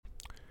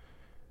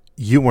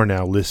You are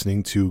now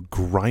listening to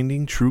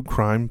Grinding True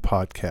Crime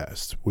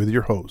Podcast with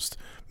your host,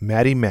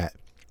 Maddie Matt,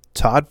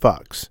 Todd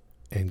Fox,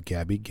 and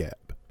Gabby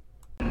Gab.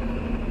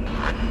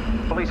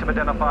 Police have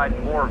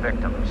identified more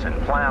victims and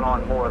plan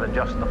on more than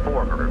just the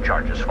 4 murder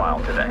charges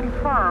filed today.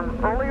 Confirm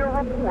earlier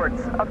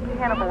reports of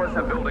cannibalism.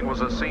 The building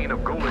was a scene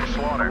of ghoulish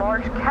slaughter. A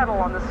large kettle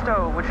on the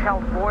stove which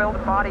held boiled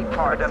body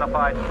parts.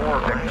 Identified more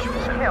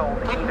victims and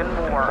Killed even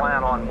more.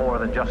 plan on more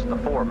than just the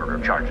 4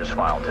 murder charges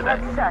filed today.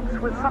 Had sex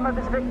with some of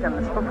his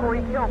victims before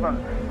he killed them,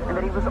 and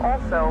that he was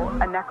also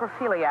a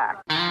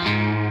necrophiliac.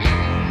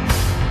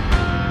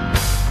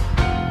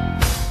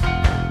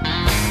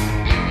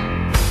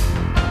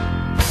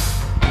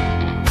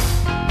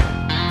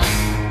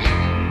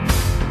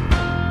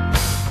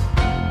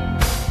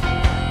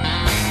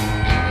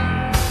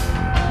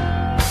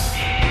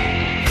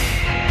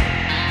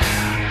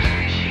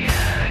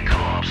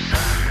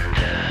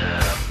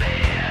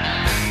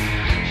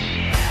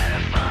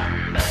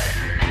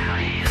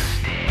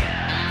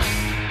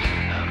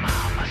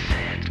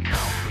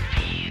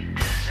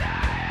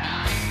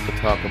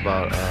 Talk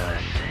about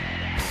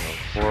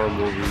horror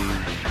movies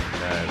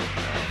that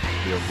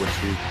deal with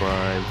true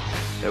crime,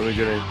 and we're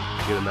gonna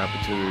get an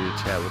opportunity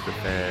to chat with the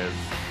fans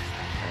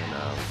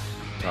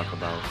and talk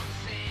about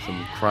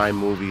some crime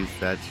movies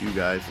that you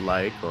guys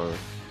like or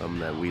some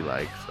that we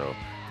like. So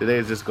today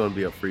is just gonna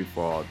be a free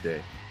for all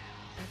day.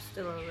 I'm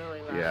still a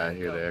really loud Yeah, I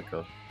hear the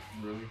echo.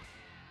 Really?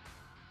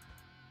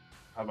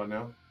 How about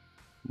now?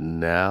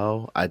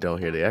 Now I don't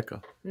hear the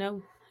echo.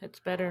 No, it's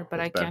better,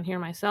 but It's I better. can't hear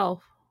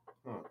myself.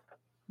 Huh.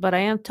 But I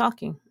am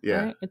talking.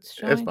 Yeah, right? It's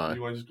showing. It's fine.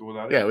 You want to just go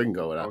without it? Yeah, we can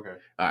go without. Okay.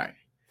 All right.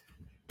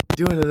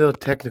 Doing a little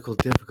technical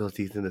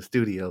difficulties in the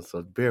studio,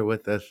 so bear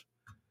with us.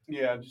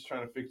 Yeah, I'm just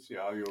trying to fix the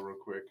audio real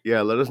quick.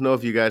 Yeah, let us know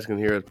if you guys can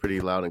hear us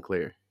pretty loud and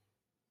clear.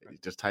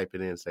 Just type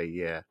it in and say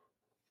yeah.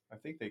 I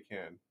think they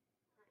can.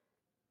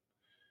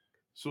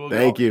 So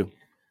Thank you.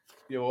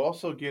 Yeah, we'll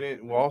also get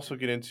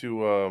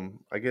into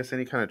I guess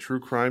any kind of true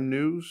crime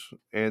news,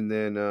 and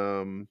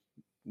then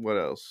what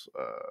else?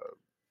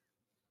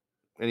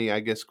 Any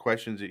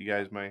questions that you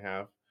guys might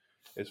have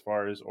as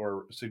far as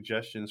or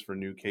suggestions for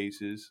new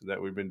cases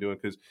that we've been doing,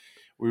 because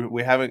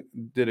we haven't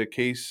did a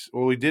case.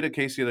 Well, we did a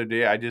case the other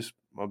day. I've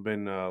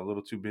been a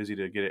little too busy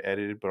to get it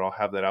edited, but I'll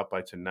have that out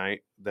by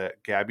tonight.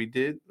 That Gabby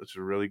did, which is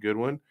a really good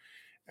one.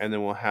 And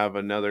then we'll have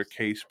another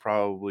case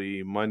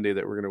probably Monday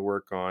that we're going to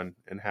work on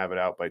and have it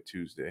out by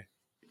Tuesday.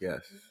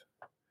 Yes.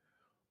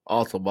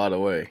 Also, by the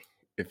way,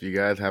 if you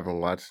guys haven't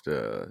watched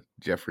the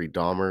Jeffrey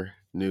Dahmer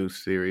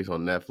news series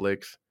on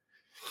Netflix,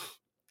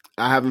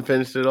 I haven't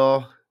finished it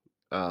all,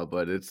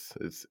 but it's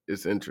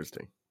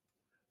interesting.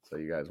 So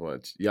you guys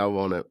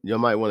y'all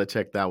might want to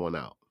check that one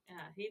out. Yeah,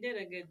 he did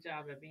a good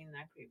job of being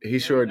that creepy. He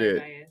sure did.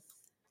 Guy is.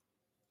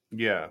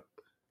 Yeah.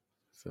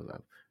 So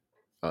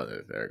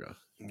there you go.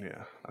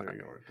 Yeah. There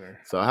you go, right there.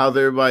 So how's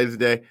everybody's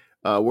day?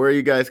 Where are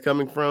you guys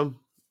coming from?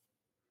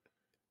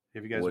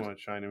 If you guys want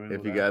to chime in.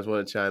 If you guys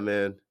want to chime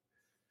in.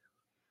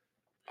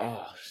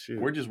 Oh,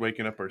 shoot. We're just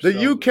waking up ourselves.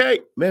 The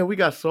UK. Man, we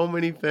got so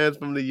many fans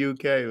from the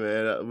UK,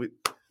 man.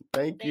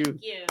 Thank you.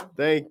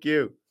 Thank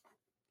you.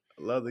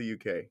 I love the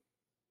UK.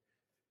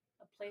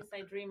 A place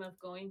I dream of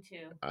going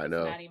to. I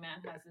know. Maddie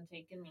Matt hasn't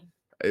taken me.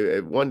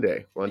 One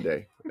day. And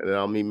then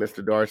I'll meet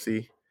Mr.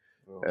 Darcy.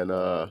 And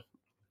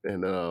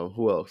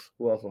who else?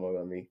 Who else am I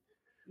going to meet?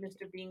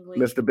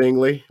 Mr.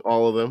 Bingley.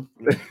 All of them.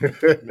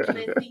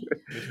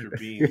 Mr.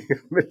 Bean.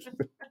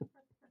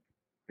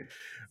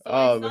 So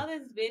I saw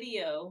this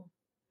video.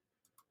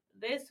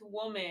 This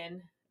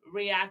woman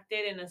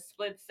reacted in a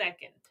split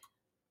second.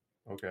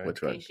 Okay.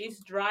 Which one? Okay, she's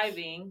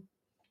driving,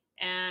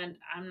 and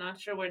I'm not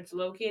sure where it's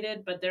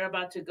located, but they're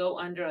about to go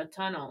under a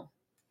tunnel.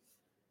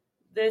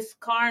 This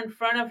car in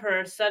front of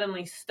her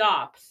suddenly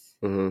stops,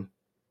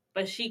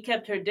 but she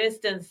kept her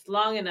distance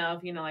long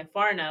enough, like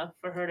far enough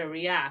for her to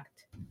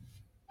react.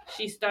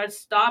 She starts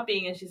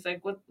stopping, and she's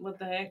like, what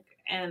the heck?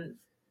 And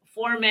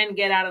 4 men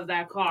get out of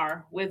that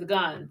car with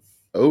guns.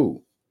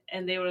 Oh.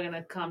 And they were going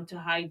to come to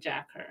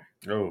hijack her.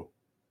 Oh.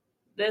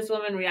 This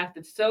woman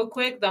reacted so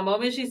quick. The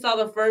moment she saw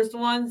the first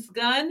one's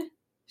gun,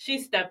 she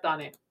stepped on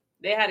it.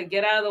 They had to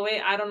get out of the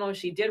way. I don't know if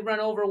she did run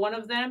over one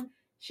of them.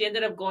 She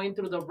ended up going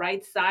through the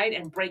right side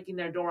and breaking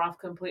their door off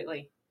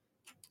completely.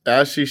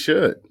 As she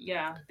should.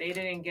 Yeah, they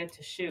didn't get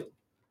to shoot.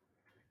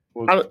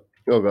 Go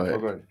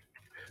ahead.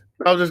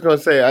 I was just going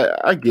to say,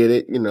 I get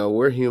it.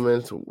 We're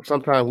humans.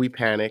 Sometimes we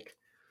panic.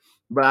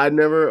 But I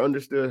never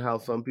understood how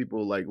some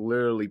people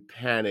literally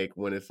panic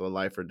when it's a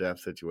life or death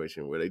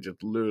situation where they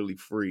just literally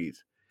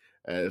freeze.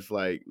 And it's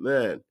like,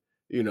 man,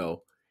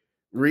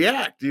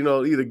 react,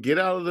 either get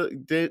out of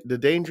the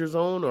danger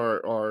zone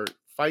or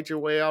fight your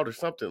way out or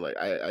something.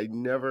 I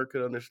never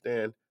could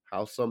understand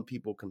how some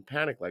people can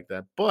panic like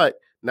that. But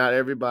not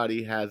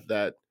everybody has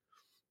that,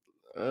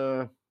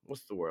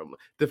 what's the word?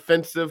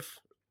 Defensive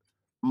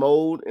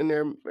mode in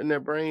their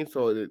brain,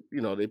 so that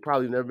they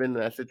probably never been in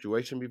that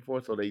situation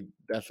before, so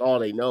that's all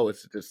they know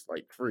is to just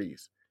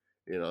freeze,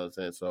 you know what I'm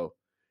saying? So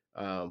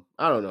I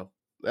don't know,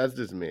 that's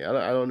just me. I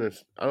don't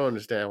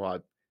understand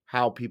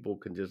how people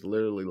can just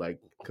literally like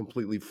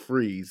completely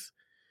freeze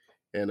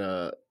in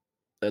a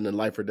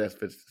life or death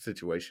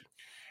situation.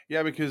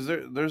 Yeah, because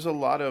there's a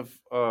lot of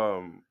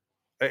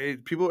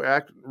people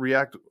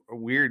react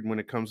weird when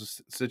it comes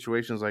to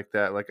situations like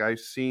that. Like I've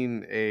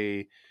seen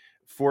a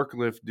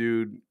forklift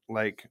dude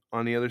like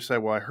on the other side.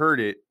 Well, I heard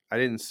it. I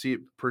didn't see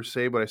it per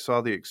se, but I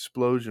saw the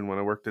explosion when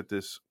I worked at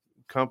this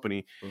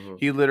company. Mm-hmm.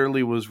 He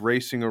literally was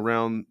racing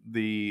around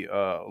the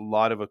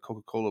lot of a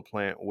Coca-Cola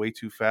plant way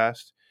too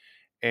fast,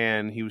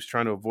 and he was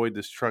trying to avoid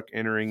this truck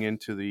entering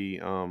into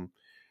the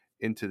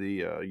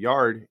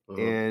yard,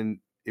 Uh-huh. and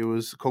it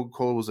was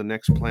Coca-Cola was the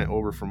next plant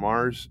over from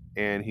ours,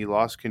 and he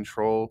lost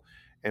control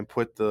and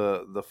put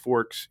the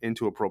forks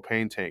into a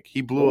propane tank.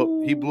 He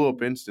blew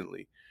up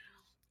instantly,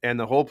 and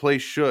the whole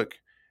place shook.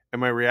 And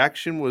my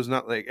reaction was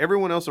not like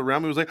everyone else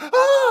around me was like,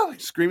 ah,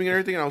 like screaming and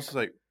everything. And I was just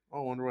like,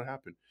 oh, I wonder what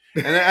happened.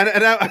 And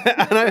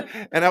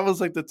I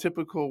was like the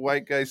typical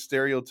white guy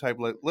stereotype.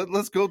 Like,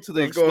 let's go to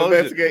the Let's go explosion.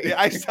 investigate.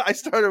 Yeah, I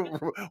started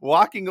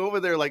walking over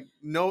there like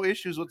no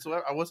issues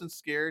whatsoever. I wasn't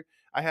scared.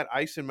 I had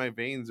ice in my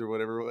veins or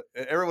whatever.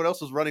 Everyone else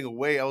was running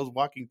away. I was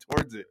walking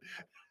towards it.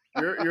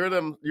 You're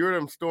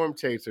them storm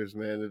chasers,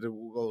 man. That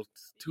will go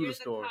to You're the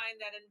storm. kind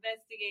that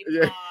investigates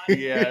Yeah.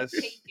 Yes,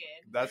 take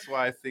it. that's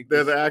why I think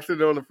There's an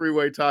accident on the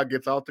freeway. Todd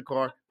gets out the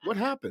car. What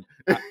happened?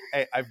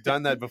 I've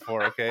done that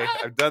before. Okay,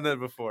 I've done that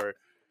before.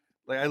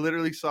 Like I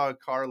literally saw a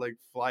car like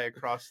fly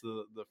across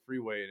the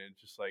freeway and it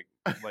just like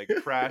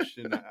crashed,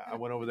 and I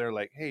went over there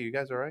like, hey, you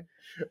guys all right?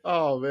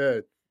 Oh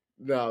man,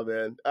 no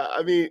man.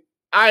 I mean,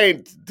 I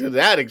ain't to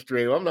that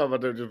extreme. I'm not about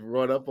to just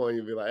run up on you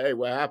and be like, hey,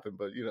 what happened?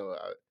 But you know,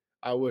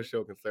 I will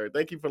show concern.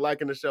 Thank you for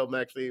liking the show,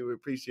 Maxine. We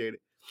appreciate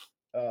it.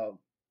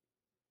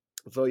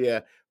 So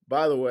yeah.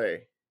 By the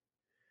way,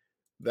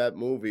 that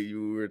movie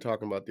you were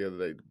talking about the other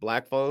day,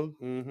 Black Phone.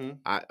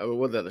 Mm-hmm.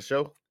 Was that the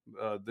show?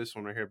 This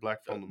one right here,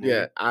 Black Phone. The movie.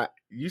 Yeah,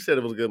 you said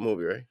it was a good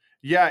movie, right?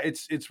 Yeah,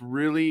 it's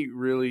really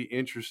really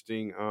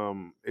interesting.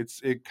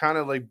 It kind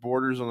of like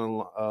borders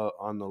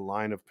on the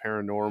line of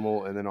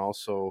paranormal, and then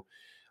also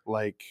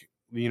like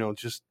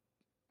just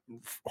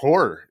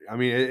horror. I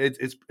mean,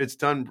 it's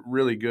done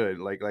really good.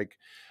 Like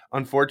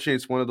unfortunately,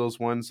 it's one of those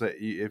ones that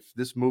if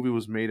this movie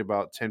was made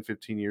about 10,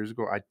 15 years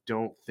ago, I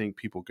don't think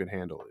people could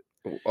handle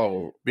it.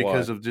 Oh,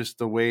 because why? of just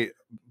the way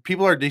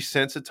people are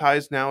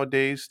desensitized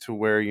nowadays to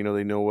where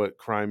they know what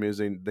crime is,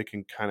 and they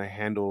can kind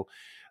of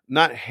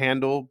not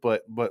handle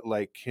but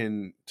like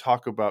can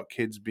talk about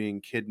kids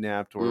being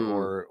kidnapped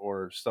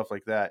or stuff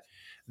like that.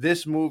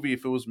 This movie,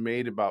 if it was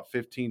made about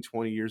 15,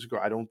 20 years ago,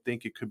 I don't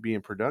think it could be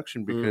in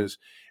production, because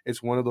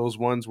it's one of those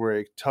ones where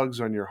it tugs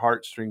on your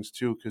heartstrings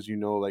too, because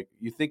like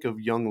you think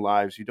of young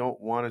lives. You don't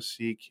want to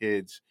see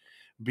kids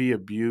be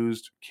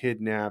abused,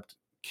 kidnapped,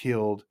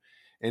 killed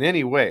in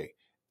any way,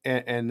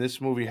 and this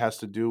movie has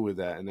to do with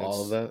that. And that's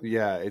all of that.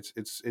 Yeah,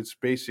 it's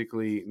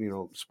basically,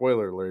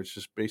 spoiler alert, it's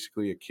just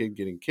basically a kid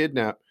getting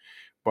kidnapped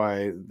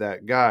by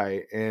that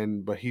guy,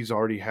 but he's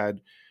already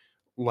had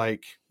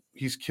like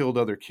he's killed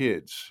other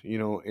kids,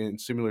 in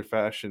similar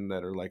fashion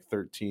that are like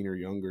 13 or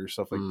younger,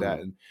 stuff like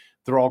that, and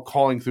they're all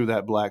calling through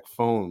that black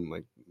phone,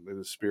 like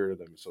the spirit of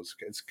them. So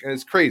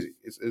it's crazy.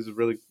 It's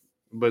really,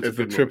 but it's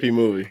a trippy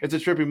movie. It's a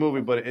trippy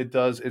movie, but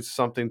it's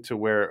something to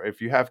where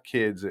if you have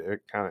kids,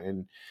 it kind of,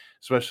 and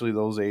especially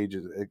those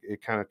ages,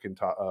 it kind of can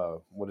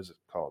what is it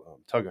called?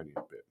 Tug on you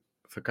a bit.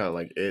 So kind of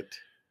like It.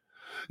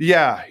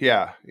 Yeah.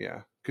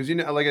 Because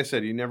like I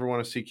said, you never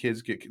want to see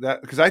kids get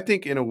that. Because I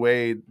think in a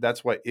way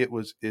that's why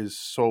is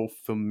so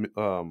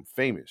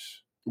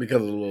famous,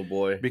 because of the little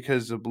boy.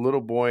 Because of the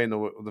little boy and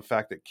the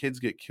fact that kids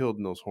get killed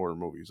in those horror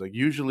movies. Like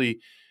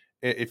usually,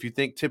 if you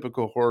think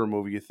typical horror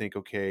movie, you think,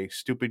 okay,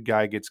 stupid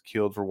guy gets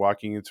killed for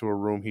walking into a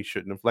room he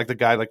shouldn't have. Like the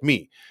guy like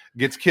me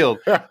gets killed,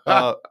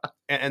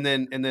 and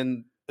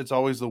then it's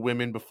always the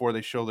women before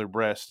they show their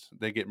breast,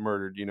 they get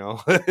murdered.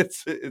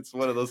 It's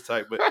one of those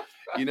type. But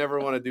you never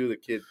want to do the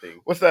kid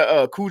thing. What's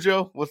that?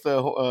 Cujo? What's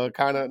the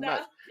kind of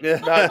not?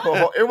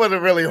 It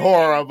wasn't really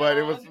horror, but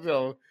it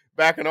was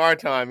back in our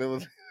time. It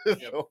was. It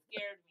scared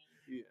Yeah.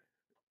 me.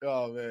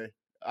 Oh man,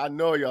 I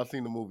know y'all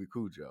seen the movie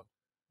Cujo.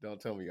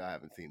 Don't tell me y'all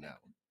haven't seen that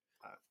one.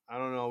 I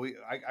don't know.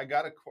 I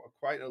got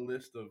quite a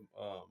list of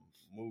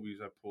movies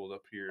I pulled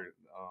up here.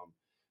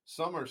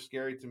 Some are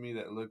scary to me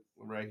that look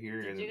right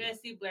here. Did you guys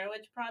see Blair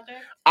Witch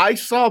Project? I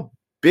saw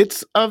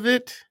bits of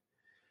it.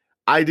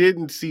 I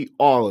didn't see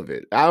all of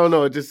it. I don't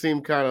know. It just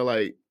seemed kind of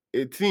like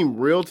it seemed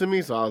real to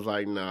me, so I was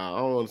like, nah, I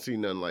don't want to see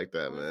nothing like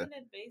that, man. Wasn't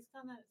it based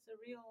on that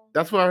surreal?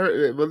 That's what I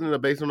heard. Wasn't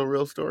it based on a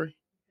real story?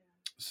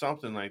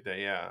 Something like that,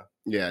 yeah.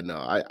 Yeah,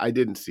 no, I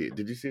didn't see it.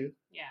 Did you see it?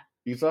 Yeah.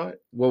 You saw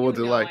it? What was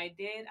it like? I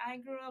did. I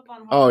grew up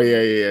on. Oh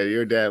yeah.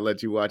 Your dad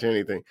let you watch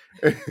anything.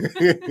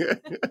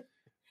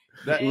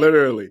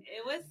 Literally.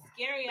 It was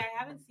scary. I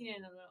haven't seen it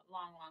in a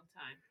long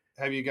time.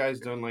 Have you guys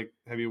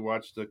have you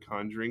watched The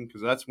Conjuring?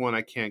 Because that's one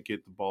I can't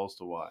get the balls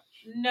to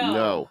watch.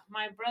 No.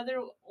 My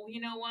brother,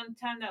 one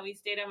time that we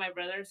stayed at my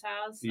brother's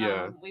house,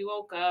 we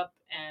woke up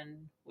and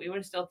we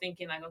were still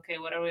thinking like, okay,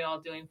 what are we all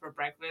doing for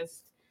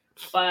breakfast?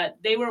 But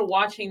they were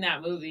watching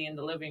that movie in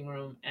the living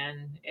room,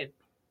 and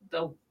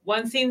the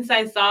one scene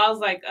I saw, I was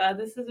like,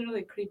 this is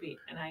really creepy.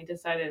 And I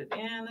decided,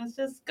 let's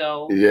just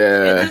go.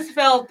 Yeah. It just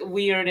felt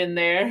weird in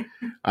there.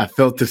 I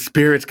felt the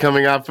spirits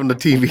coming out from the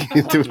TV.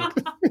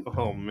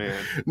 Oh,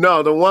 man.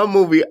 No, the one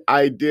movie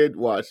I did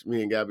watch,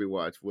 me and Gabby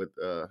watched with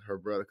her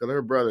brother, because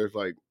her brother's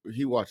like,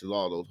 he watches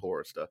all those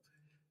horror stuff.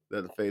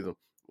 Doesn't phase him.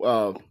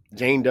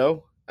 Jane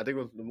Doe. I think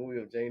it was the movie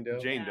of Jane Doe.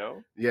 Jane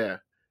Doe? Yeah.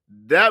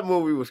 That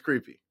movie was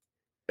creepy.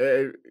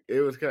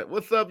 It was kind of,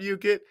 what's up, you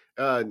kid?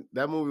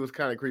 That movie was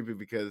kind of creepy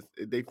because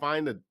they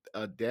find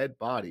a dead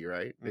body,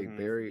 right? They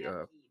bury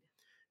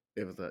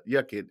it was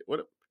a kid.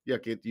 What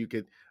kid? You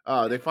kid.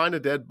 They find a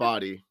dead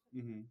body.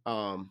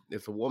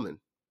 It's a woman.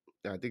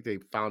 I think they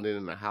found it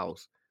in the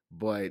house,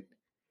 but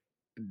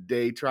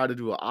they try to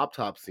do an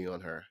autopsy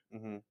on her,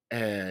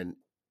 and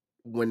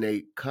when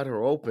they cut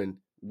her open,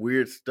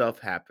 weird stuff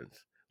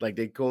happens. Like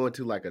they go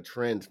into like a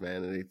trance,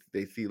 man, and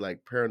they see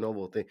like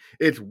paranormal thing.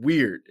 It's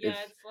weird. Yeah,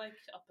 it's like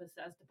a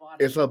possessed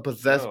body. It's a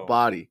possessed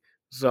body.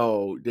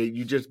 So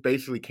you just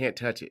basically can't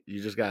touch it. You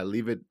just gotta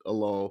leave it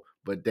alone.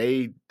 But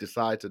they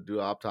decide to do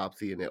an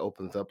autopsy, and it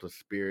opens up the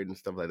spirit and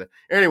stuff like that.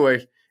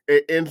 Anyways,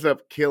 it ends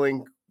up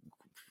killing.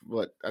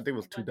 What I think it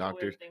was two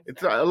doctors.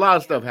 It's a lot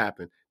of stuff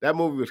happened. That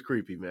movie was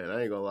creepy, man.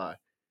 I ain't gonna lie.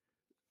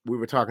 We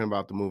were talking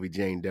about the movie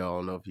Jane Doe. I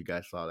don't know if you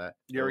guys saw that.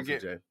 Yeah,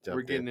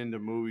 we're getting into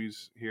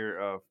movies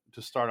here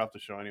to start off the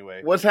show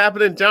anyway. What's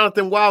happening,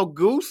 Jonathan Wild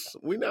Goose?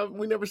 We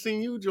never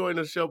seen you join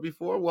the show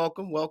before.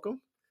 Welcome.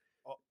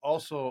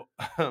 Also,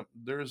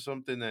 there's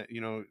something that,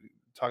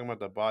 talking about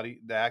the body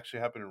that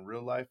actually happened in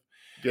real life.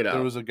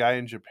 There was a guy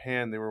in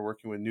Japan. They were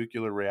working with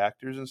nuclear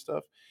reactors and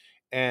stuff,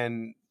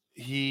 and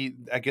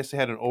I guess they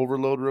had an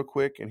overload real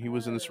quick, and he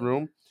was in this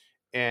room,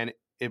 and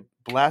it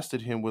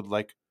blasted him with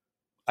like,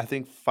 I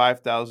think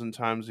 5,000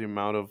 times the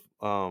amount of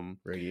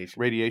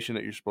radiation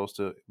that you're supposed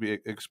to be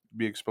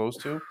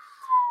exposed to.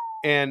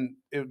 And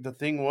the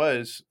thing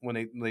was,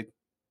 when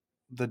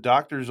the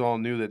doctors all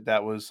knew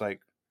that was like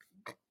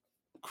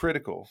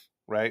critical,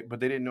 right?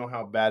 But they didn't know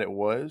how bad it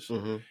was.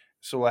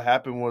 So what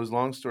happened was,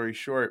 long story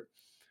short,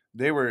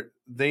 when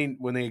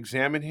they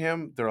examined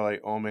him, they're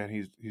like, "Oh man,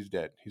 he's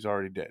dead. He's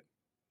already dead."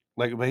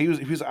 Like, but he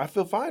was. I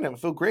feel fine. I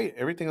feel great.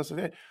 Everything else is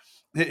good.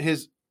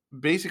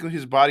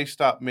 His body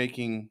stopped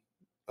making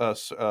a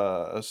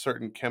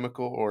certain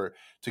chemical or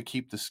to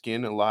keep the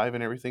skin alive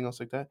and everything else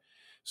like that.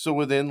 So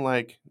within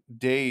like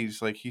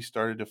days, like he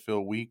started to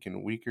feel weak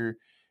and weaker,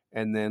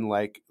 and then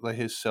like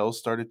his cells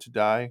started to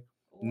die.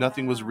 Wow.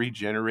 Nothing was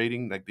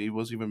regenerating. Like he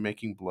wasn't even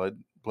making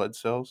blood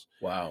cells.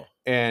 Wow.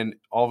 And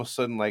all of a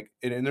sudden, like,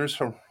 and there's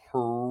some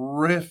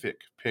horrific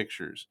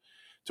pictures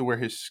to where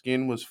his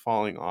skin was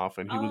falling off,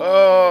 and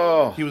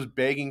he was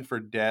begging for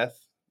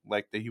death.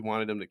 Like that he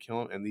wanted them to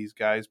kill him, and these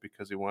guys,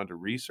 because they wanted to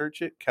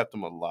research it, kept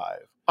him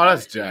alive. Oh,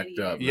 that's jacked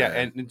up. Yeah,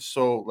 man. and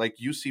so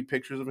like you see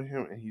pictures of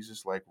him, and he's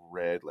just like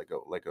red, like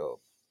a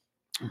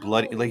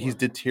bloody, like he's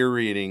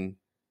deteriorating.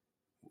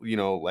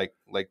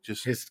 Like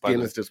just his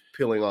skin is just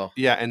peeling off.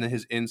 Yeah, and then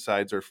his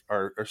insides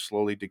are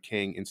slowly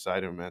decaying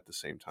inside him at the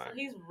same time. So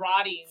he's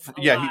rotting.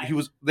 Yeah, he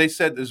was. They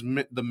said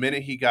the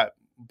minute he got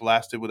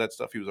blasted with that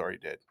stuff, he was already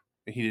dead.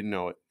 And he didn't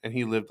know it, and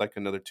he lived like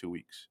another 2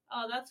 weeks.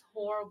 Oh, that's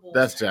horrible.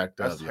 That's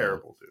jacked up. That's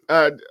terrible,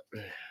 dude.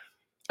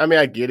 I mean,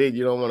 I get it.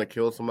 You don't want to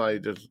kill somebody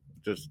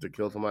just to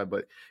kill somebody,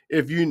 but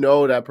if you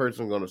know that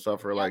person's going to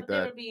suffer like that,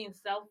 they were being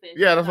selfish.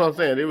 Yeah, that's what I'm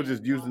saying. They were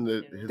just using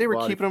they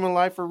were keeping him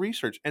alive for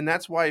research, and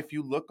that's why if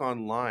you look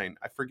online,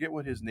 I forget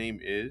what his name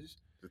is.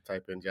 To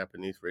type in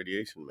Japanese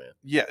radiation man.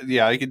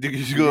 Yeah. You could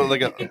Google like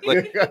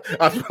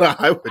that's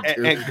what I would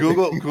do. And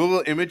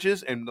Google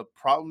images. And the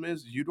problem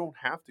is, you don't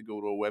have to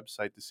go to a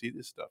website to see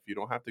this stuff. You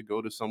don't have to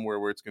go to somewhere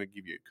where it's going to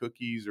give you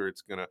cookies or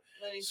it's going to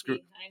screw.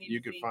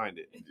 You can find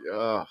it.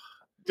 Yo,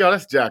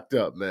 that's jacked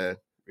up, man.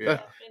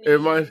 Yeah.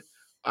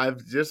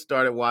 I've just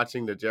started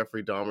watching the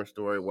Jeffrey Dahmer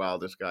story while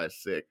this guy's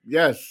sick.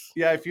 Yes.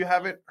 Yeah. If you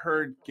haven't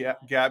heard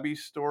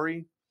Gabby's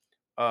story,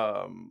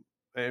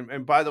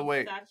 and by the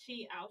way,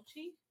 ouchie.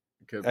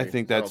 I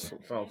think that's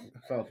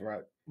sounds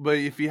right. But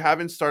if you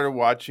haven't started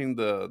watching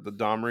the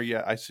Dahmer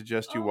yet, I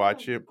suggest you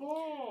watch it.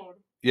 God.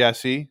 Yeah,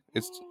 see,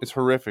 it's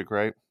horrific,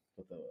 right?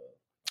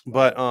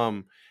 But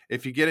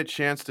if you get a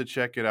chance to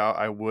check it out,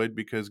 I would,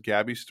 because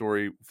Gabby's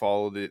story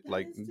followed it.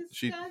 Like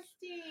disgusting.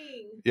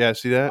 Yeah,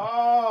 see that?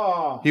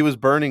 Oh, he was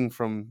burning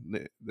from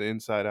the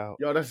inside out.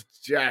 Yo, that's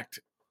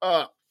jacked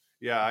up.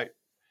 Yeah,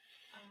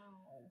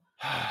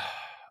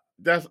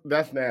 that's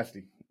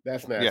nasty.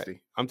 That's nasty. Yeah,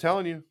 I'm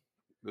telling you.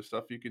 The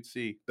stuff you could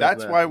see.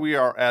 That's why we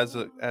are, as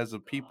a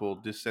people,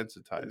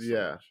 desensitized.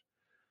 Yeah.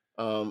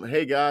 So much.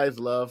 Hey guys,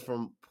 love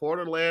from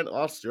Portland,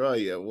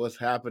 Australia. What's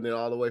happening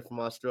all the way from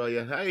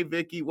Australia? Hey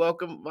Vicky,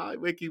 welcome. Bye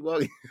Vicky,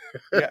 welcome.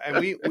 Yeah, and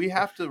we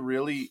have to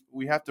really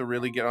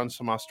get on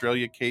some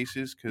Australia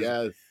cases, because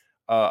yes.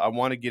 I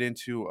want to get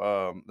into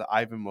the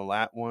Ivan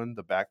Milat one,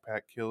 the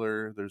backpack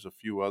killer. There's a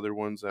few other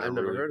ones that I've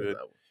never heard good. Of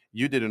that one.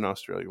 You did an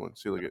Australia one.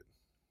 See, look at.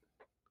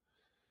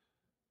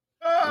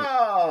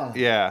 Oh.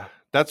 Yeah.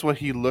 That's what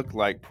he looked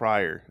like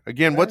prior.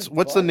 Again, what's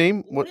the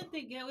name? What did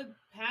they get with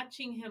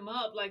patching him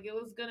up? Like it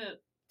was gonna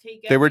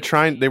take They were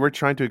trying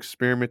everything. to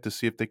experiment to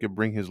see if they could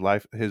bring his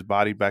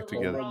body back So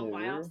those together. were all Oh, no,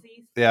 real?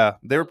 biopsies. Yeah,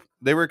 Look,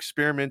 they were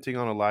experimenting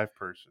on a live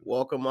person.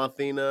 Welcome,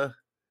 Athena.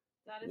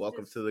 that is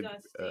Welcome to the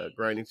disgusting.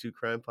 Grinding True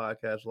Crime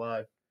Podcast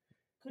Live.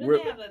 Couldn't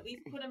they have at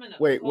least put him in a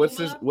Wait, coma?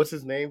 what's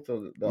his name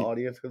so the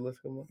audience could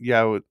listen to him?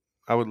 Yeah,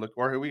 I would look,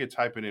 or we could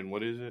type it in.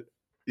 What is it?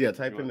 Yeah,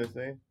 type in his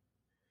name.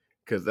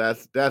 Because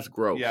that's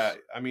gross. Yeah,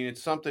 I mean,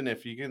 it's something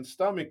if you can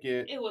stomach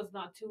it. It was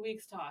not 2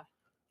 weeks, Todd.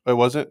 It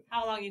wasn't?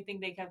 How long do you think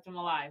they kept him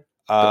alive?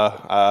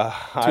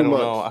 I don't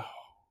know.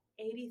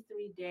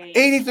 83 days.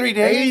 83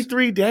 days?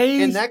 83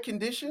 days? In that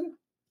condition?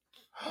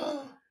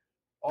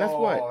 That's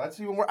what? That's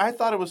even worse. I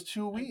thought it was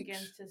 2 weeks.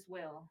 Against his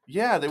will.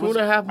 Yeah, there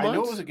 2.5 months. I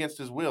know it was against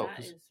his will. That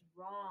is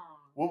wrong.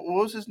 What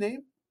was his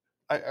name?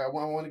 I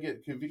want to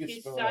get. If you could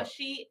spell it out.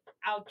 Hisashi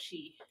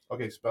Ouchi.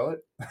 Okay, spell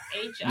it.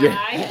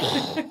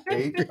 H-I.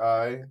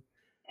 H-I.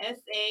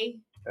 S-A.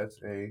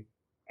 S-A.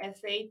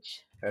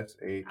 S-H.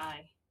 S-H.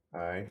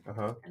 I.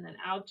 And then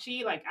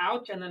Ouchie, like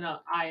ouch, and then an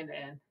I in the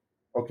end.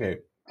 Okay.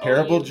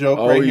 Terrible joke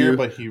right here,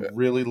 but he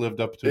really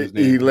lived up to his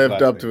name. He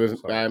lived up to his.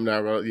 I'm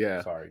not wrong.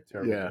 Yeah. Sorry.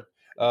 Terrible. Yeah.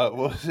 What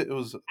was it? It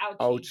was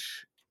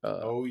ouch.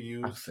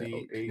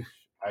 O-U-C-H-I-E?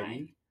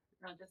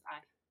 No, just I.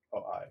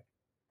 Oh, I.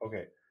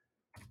 Okay.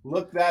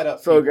 Look that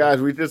up. So,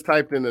 guys, we just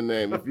typed in the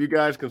name. If you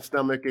guys can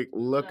stomach it,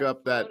 look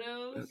up that.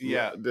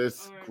 Yeah.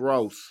 This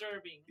gross.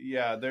 Disturbing.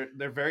 Yeah,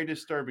 they're very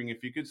disturbing.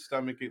 If you could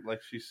stomach it,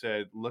 like she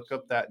said, look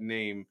up that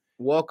name.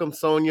 Welcome,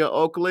 Sonia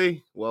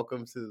Oakley.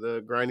 Welcome to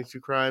the Grinding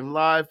True Crime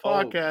Live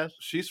podcast.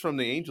 She's from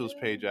the Angels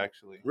page,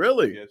 actually.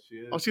 Really? Yes, she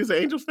is. Oh, she's an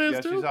Angels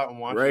fan too? Yeah, she's out in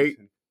Washington. Great.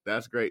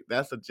 That's great.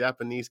 That's a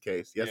Japanese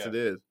case. Yes, it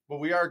is. But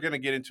we are going to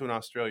get into an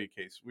Australia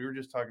case. We were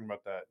just talking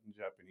about that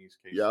Japanese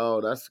case.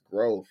 Yo, that's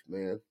gross,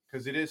 man.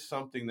 Because it is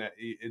something that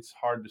it's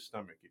hard to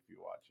stomach if you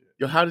watch it.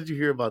 Yo, how did you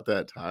hear about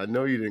that, Todd? I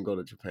know you didn't go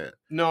to Japan.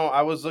 No,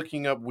 I was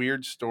looking up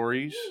weird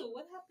stories. Ew,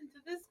 what happened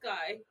to this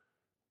guy?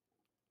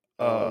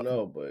 I don't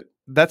know, but...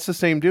 That's the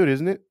same dude,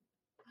 isn't it?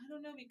 I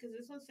don't know, because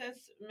this one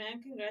says,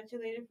 man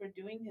congratulated for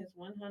doing his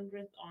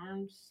 100th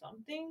arm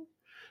something.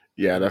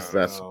 Yeah,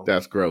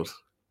 that's gross.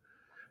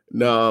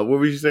 No, what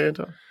were you saying,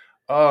 Tom?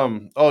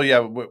 Oh yeah,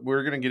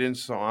 we're gonna get into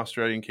some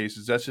Australian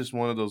cases. That's just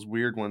one of those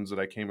weird ones that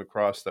I came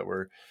across that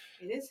were.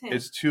 It is him.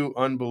 It's too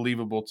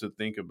unbelievable to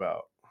think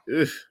about.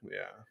 Ugh.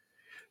 Yeah.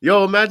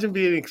 Yo, imagine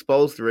being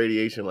exposed to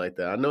radiation like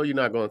that. I know you're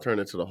not going to turn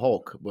into the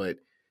Hulk, but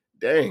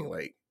dang,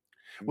 like.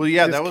 Well,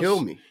 yeah, that was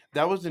kill me.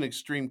 That was an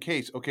extreme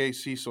case. Okay,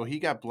 see, so he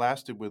got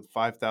blasted with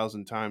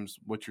 5,000 times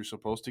what you're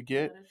supposed to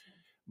get.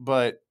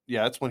 But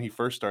yeah, that's when he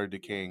first started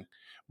decaying.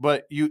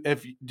 But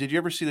did you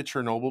ever see the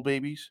Chernobyl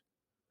babies?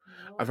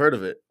 No. I've heard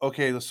of it.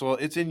 Okay, so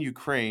it's in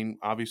Ukraine,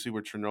 obviously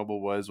where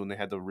Chernobyl was when they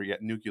had the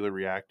nuclear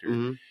reactor.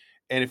 Mm-hmm.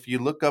 And if you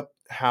look up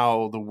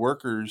how the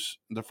workers,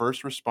 the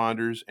first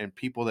responders, and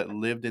people that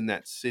lived in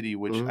that city,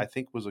 which I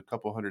think was a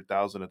couple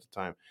 100,000 at the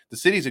time, the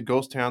city's a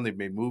ghost town. They've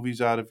made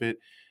movies out of it.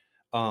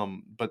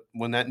 But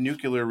when that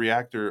nuclear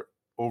reactor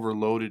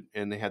overloaded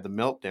and they had the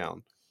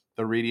meltdown,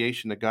 the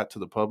radiation that got to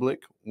the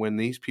public, when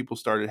these people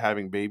started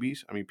having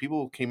babies, I mean,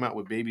 people came out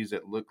with babies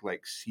that looked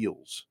like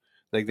seals.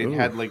 Like they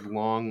had like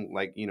long,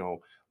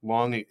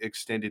 long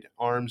extended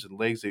arms and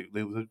legs. They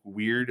look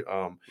weird.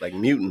 Like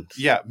mutants.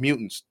 Yeah,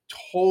 mutants.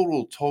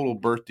 Total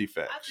birth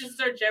defects. I just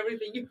search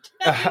everything you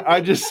can.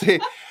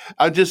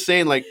 I'm just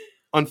saying, like,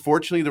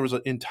 unfortunately, there was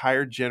an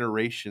entire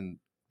generation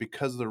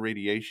because of the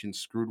radiation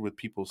screwed with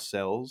people's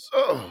cells.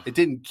 Ugh. It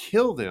didn't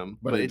kill them,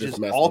 but it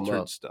just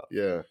altered stuff.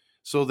 Yeah.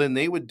 So then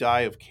they would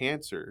die of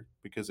cancer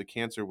because the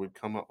cancer would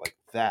come up like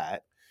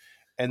that.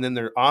 And then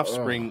their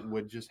offspring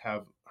would just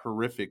have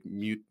horrific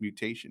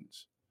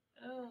mutations.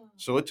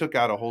 So it took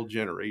out a whole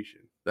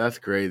generation. That's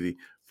crazy.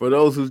 For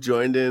those who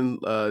joined in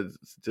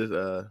just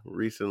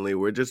recently,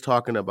 we're just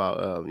talking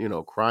about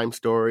crime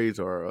stories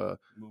or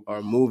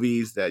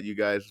movies that you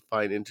guys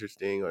find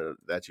interesting or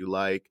that you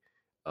like.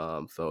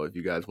 So if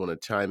you guys want to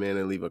chime in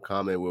and leave a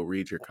comment, we'll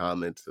read your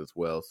comments as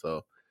well.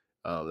 So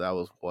that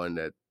was one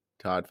that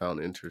Todd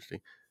found interesting.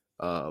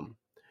 You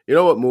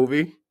know what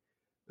movie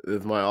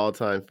is my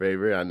all-time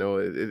favorite? I know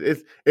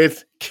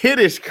it's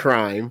kiddish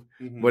crime,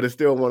 but it's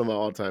still one of my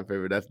all-time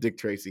favorite. That's Dick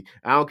Tracy.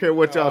 I don't care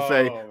what y'all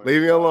say.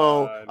 Leave me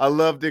alone. I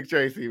love Dick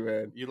Tracy,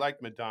 man. You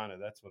like Madonna.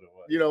 That's what it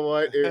was. You know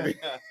what?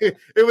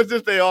 It was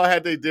just they all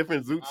had their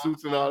different zoot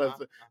suits and all that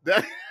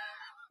stuff.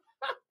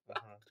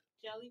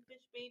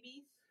 Jellyfish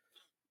babies?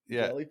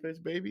 Yeah. Jellyfish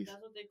babies?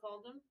 That's what they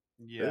called them?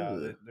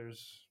 Yeah.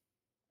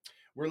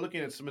 We're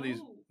looking at some of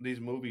these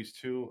movies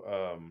too.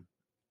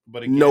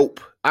 But again,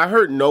 Nope. I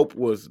heard Nope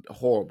was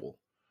horrible.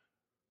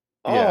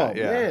 Yeah, oh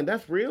man,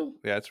 that's real?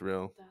 Yeah, it's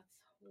real. That's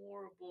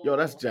horrible. Yo,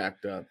 that's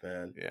jacked up,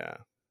 man. Yeah.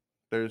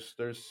 There's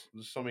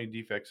so many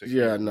defects.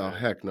 Yeah, no,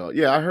 heck no.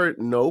 Yeah, I heard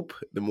Nope,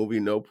 the movie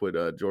Nope with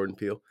Jordan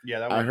Peele.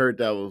 Yeah, I heard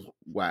that was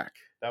whack.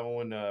 That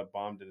one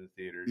bombed in the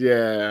theaters.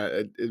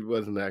 Yeah, it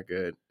wasn't that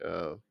good.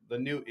 The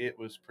new It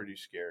was pretty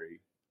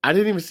scary. I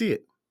didn't even see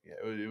it.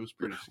 Yeah, it was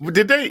pretty scary.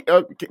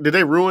 Did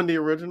they ruin the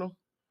original?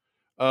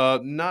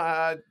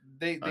 Nah,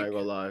 they I ain't gonna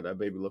lie, that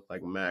baby looked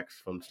like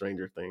Max from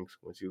Stranger Things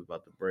when she was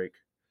about to break.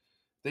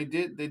 They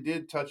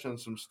did touch on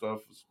some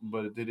stuff,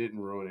 but they didn't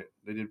ruin it.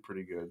 They did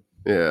pretty good.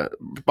 Yeah.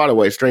 By the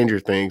way, Stranger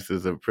Things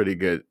is a pretty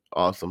good,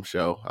 awesome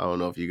show. I don't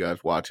know if you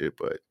guys watch it,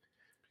 but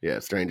yeah,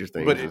 Stranger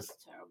Things But is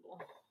terrible.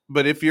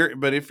 But if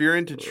you're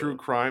into true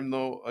crime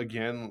though,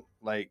 again,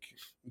 like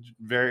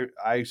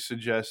I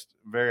suggest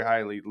very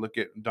highly look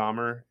at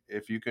Dahmer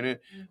if you can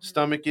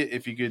stomach it.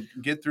 If you could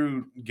get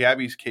through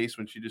Gabby's case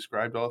when she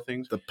described all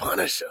things, The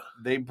Punisher.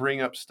 They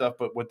bring up stuff,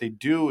 but what they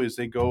do is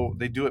they do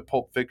it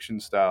Pulp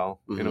Fiction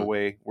style in a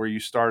way where you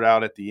start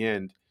out at the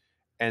end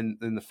and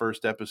in the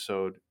first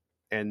episode,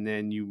 and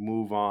then you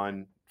move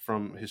on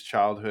from his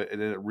childhood,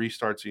 and then it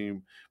restarts. And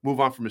you move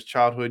on from his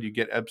childhood. You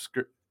get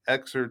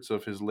excerpts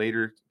of his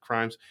later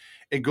crimes.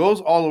 It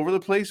goes all over the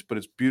place, but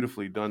it's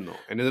beautifully done though.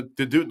 And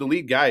the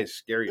lead guy is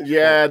scary.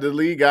 Yeah, the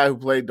lead guy who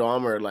played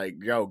Dahmer, like,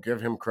 yo, give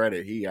him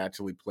credit. He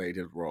actually played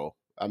his role.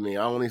 I mean,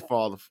 I only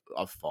saw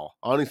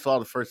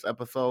the first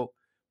episode,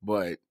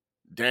 but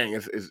dang,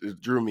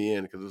 it drew me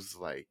in because it was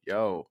like,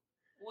 yo.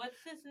 What's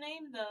his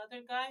name? The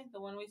other guy,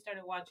 the one we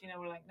started watching, and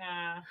we're like,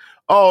 nah.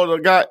 Oh, the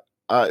guy.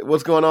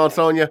 What's going on,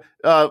 Sonia?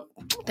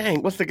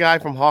 Dang, what's the guy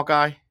from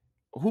Hawkeye?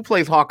 Who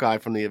plays Hawkeye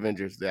from the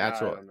Avengers? The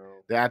actual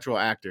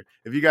actor.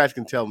 If you guys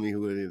can tell me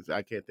who it is,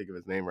 I can't think of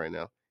his name right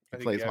now. He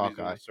plays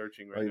Hawkeye.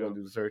 Searching Are you gonna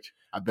do the search?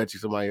 I bet you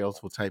somebody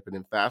else will type it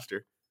in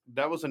faster.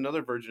 That was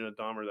another version of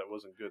Dahmer that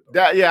wasn't good.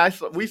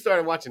 Though. We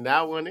started watching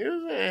that one. It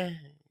was it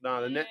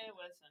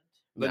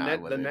wasn't.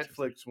 The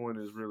Netflix one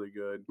is really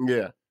good.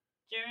 Yeah.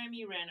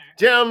 Jeremy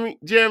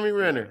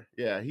Renner.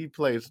 Yeah, he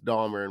plays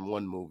Dahmer in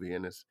one movie,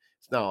 and it's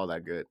not all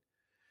that good.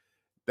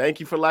 Thank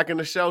you for liking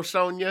the show,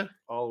 Sonia.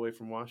 All the way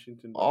from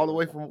Washington. All the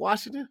way from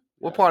Washington?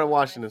 What part of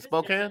Washington?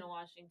 Spokane?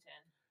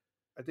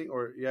 I think,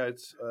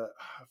 it's I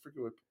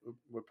forget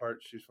what part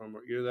she's from.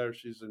 Either that or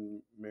she's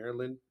in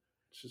Maryland.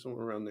 She's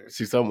somewhere around there.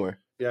 She's somewhere.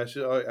 Yeah,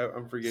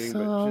 I'm forgetting.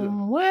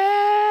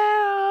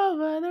 Somewhere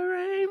over the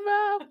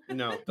rainbow.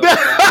 No,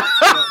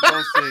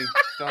 don't sing.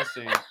 Don't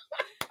sing.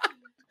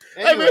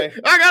 Anyway, hey, man,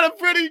 I got a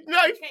pretty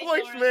nice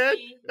voice, man.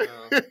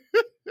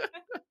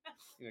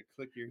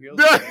 Click your heels.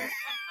 There's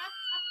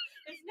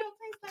no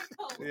place like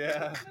home.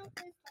 Yeah.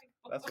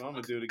 That's what I'm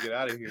gonna do to get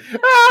out of here.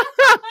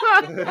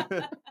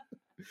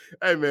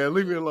 Hey man,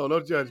 leave me alone.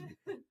 Don't judge me.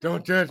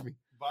 Don't judge me.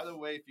 By the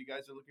way, if you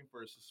guys are looking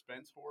for a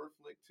suspense horror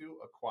flick too,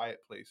 A Quiet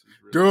Place is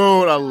really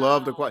Dude, I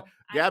love The Quiet.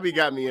 Gabby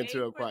got me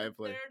into A Quiet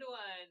Place. Third one.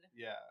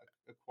 Yeah,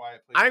 A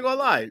Quiet Place. I ain't gonna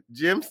lie.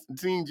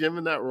 Seeing Jim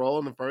in that role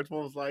in the first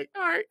one was like,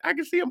 all right, I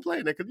can see him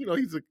playing that because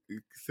he's a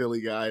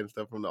silly guy and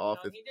stuff from The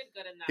Office. No, he did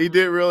good in that. He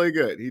did really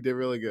good. He did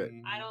really good.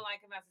 I don't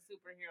like him as a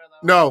superhero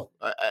though. No,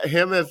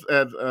 him as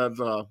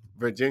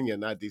Virginia,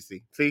 not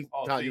DC. See,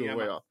 Todd, you were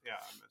way off. Yeah.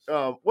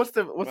 What's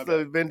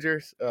the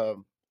Avengers?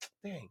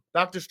 Dang,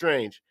 Doctor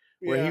Strange,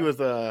 where he was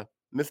Mr.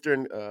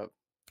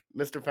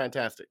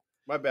 Fantastic.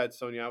 My bad,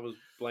 Sonia. I was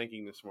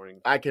blanking this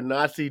morning. I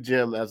cannot see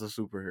Jim as a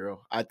superhero.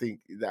 I think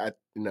that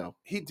no.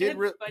 He did.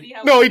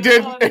 No, he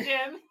didn't.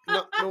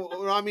 no,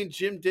 I mean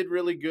Jim did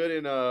really good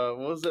in what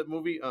was that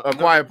movie? A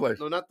Quiet Place.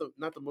 No, not the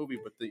movie,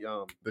 but the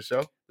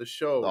show. The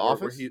show. The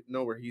Office.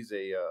 Where he's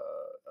a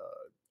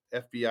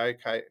FBI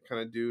kind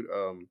of dude.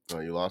 Oh,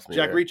 you lost me.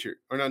 Jack Reacher,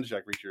 or not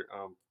Jack Reacher.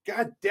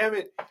 God damn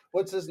it!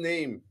 What's his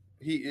name?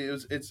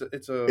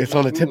 It's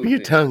on the tip of your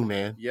tongue,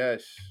 man.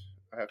 Yes,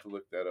 I have to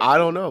look that up. I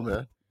don't know,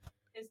 man.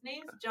 His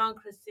name's John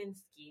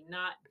Krasinski,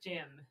 not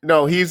Jim.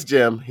 No, he's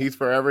Jim. He's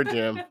forever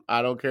Jim.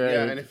 I don't care.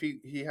 Yeah, and if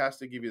he has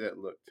to give you that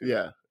look too.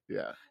 Yeah.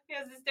 He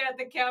has to stare at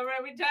the camera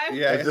every time.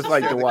 Yeah, it's just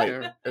like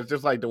Dwight. It's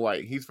just like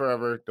Dwight. He's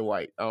forever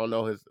Dwight. I don't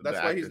know his. That's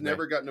why he's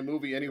never gotten a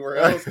movie anywhere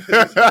else.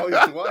 He's always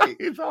Dwight.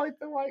 He's always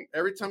Dwight.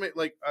 Every time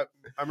I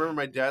remember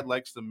my dad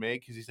likes The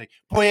Meg because he's like,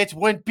 boy, it's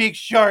one big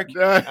shark.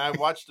 And I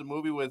watched the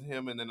movie with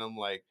him, and then I'm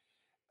like,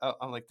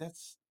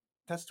 that's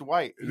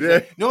Dwight. He's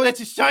like, no, that's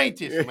a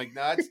scientist. I'm like,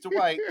 nah, it's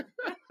Dwight.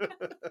 I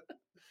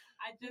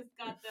just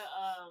got the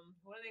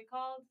what are they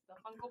called? The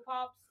Funko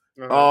Pops.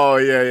 Oh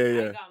yeah.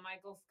 I got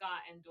Michael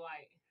Scott and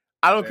Dwight.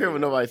 I don't care what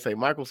nobody say.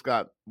 Michael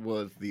Scott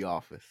was The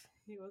Office.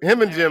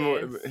 Him,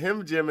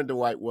 Jim, and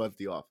Dwight was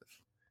The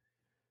Office.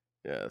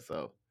 Yeah,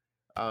 so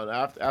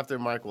after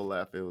Michael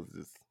left, it was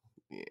just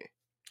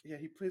Yeah,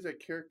 he plays that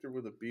character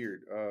with a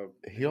beard.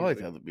 He always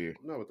has a beard.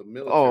 No, with the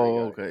military.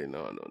 Oh, guy. okay,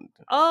 no.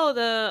 Oh,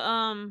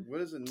 the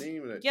What is the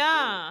name of that?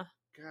 Yeah. Show?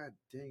 God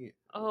dang it.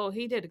 Oh,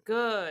 he did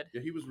good.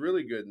 Yeah, he was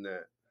really good in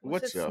that.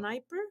 What show?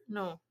 Sniper?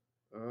 No.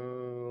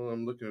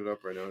 I'm looking it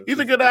up right now. He's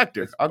a good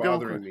actor. It's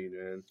bothering me,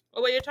 man.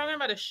 Oh, wait, you're talking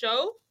about a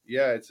show?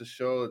 Yeah, it's a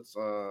show. It's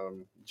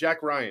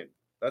Jack Ryan.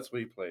 That's what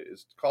he played.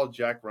 It's called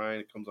Jack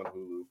Ryan. It comes on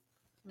Hulu.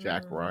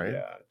 Jack Ryan.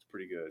 Yeah, it's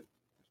pretty good.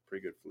 It's a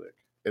pretty good flick.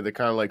 Is it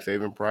kind of like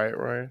Saving Private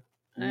Ryan?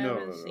 I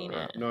haven't seen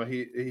it. No,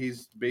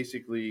 he's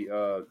basically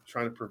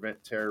trying to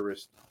prevent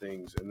terrorist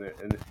things,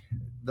 and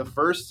the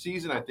first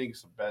season I think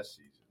is the best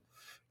season.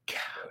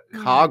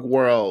 Cog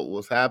World,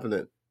 what's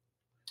happening?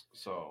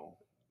 So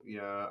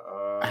yeah.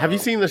 Have you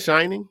seen The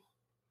Shining?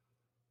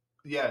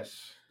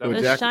 Yes.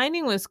 The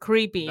Shining was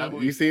creepy.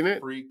 You seen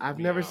it? I've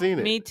never seen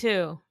it. Me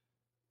too.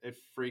 It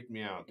freaked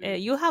me out, dude.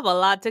 You have a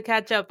lot to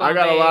catch up on. I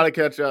got a babe. lot to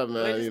catch up,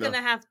 man. We're just gonna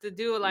have to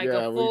do like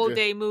Yeah, a we full just-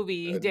 day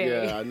movie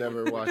day. Yeah, I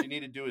never What watched. you need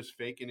to do is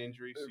fake an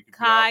injury so you can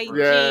Kai be out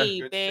for G,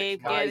 a good babe,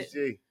 6 get months.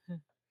 it.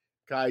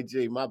 Kai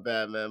G. My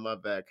bad, man. My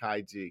bad.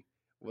 Kai G.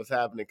 What's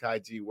happening, Kai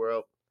G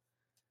world?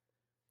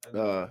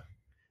 No,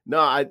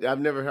 I've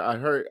never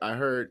heard. I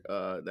heard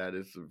that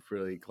it's a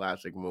really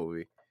classic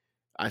movie.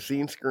 I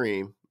seen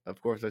Scream. Of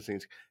course, I've seen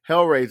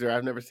Hellraiser.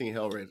 I've never seen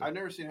Hellraiser. I've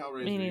never seen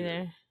Hellraiser. Me neither.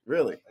 Either.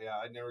 Really? Yeah,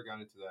 I never got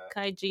into that.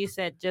 Kai G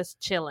said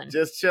just chilling.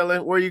 Just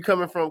chilling. Where you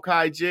coming from,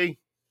 Kai G?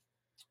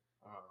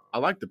 I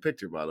like the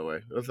picture, by the way.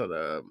 What's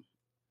that?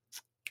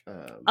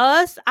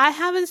 Us? I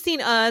haven't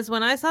seen Us.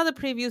 When I saw the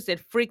previews,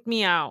 it freaked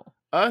me out.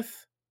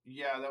 Us?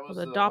 Yeah, that was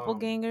the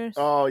doppelgangers.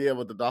 Oh yeah,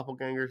 with the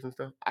doppelgangers and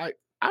stuff. I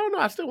don't know.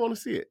 I still want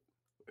to see it.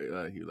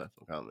 He left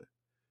a comment.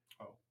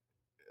 Oh.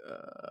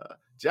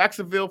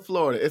 Jacksonville,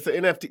 Florida. It's an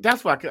NFT.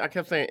 That's why I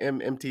kept saying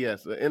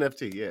MTS.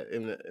 NFT. Yeah,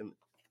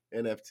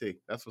 NFT.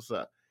 That's what's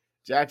up.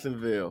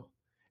 Jacksonville.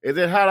 Is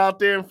it hot out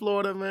there in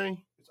Florida, man?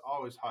 It's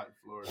always hot in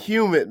Florida.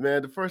 Humid,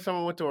 man. The first time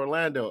I went to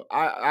Orlando,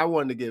 I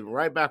wanted to get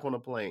right back on the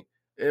plane.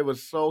 It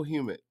was so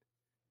humid.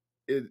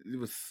 It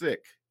was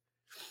sick.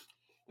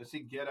 But see,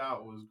 Get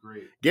Out was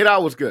great. Get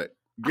Out was good.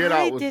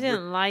 I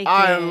didn't like it.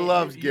 I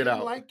loved You Get didn't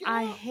Out. like Get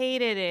I Out?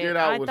 hated it. Get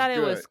Out I was thought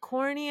it was good.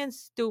 corny and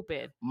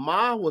stupid.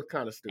 Ma was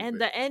kind of stupid. And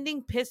the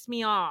ending pissed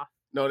me off.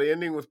 No, the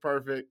ending was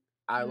perfect.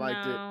 I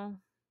liked it.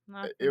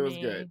 Not It for was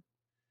me. good.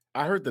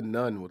 I heard the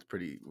Nun was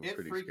pretty It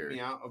freaked scary. me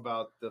out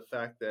about the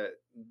fact that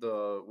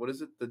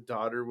the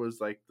daughter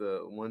was like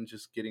the one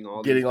just getting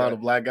all The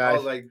black guys. I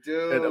was like,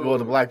 dude. Well,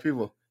 the black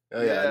people.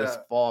 Oh yeah, Yeah. it's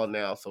fall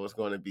now, so it's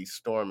going to be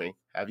stormy.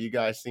 Have you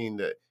guys seen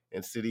the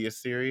Insidious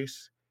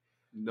series?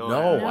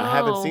 No, I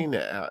haven't seen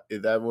that.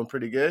 Is that one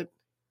pretty good?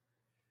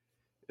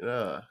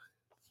 Yeah.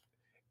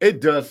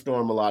 It does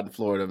storm a lot in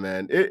Florida,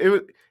 man.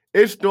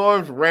 It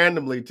storms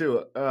randomly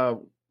too.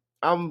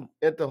 I'm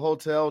at the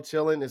hotel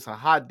chilling. It's a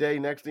hot day.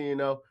 Next thing you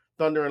know,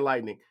 thunder and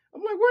lightning.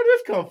 I'm like, where'd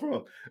this come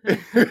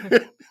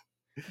from?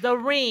 The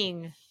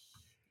Ring.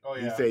 Oh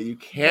yeah. You say you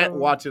can't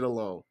watch it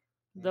alone.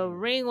 The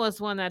Ring was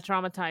one that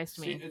traumatized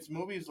me. See, it's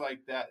movies like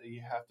that you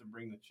have to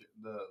bring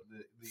the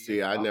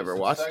See, I never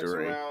opposite watched sex The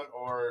Ring. around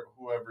or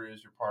whoever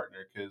is your partner,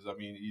 because I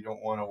mean you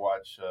don't want to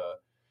watch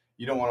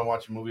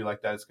a movie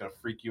like that. It's gonna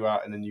freak you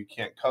out, and then you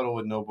can't cuddle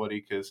with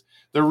nobody because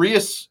the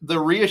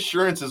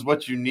reassurance is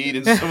what you need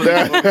in some of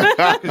these movies.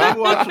 Because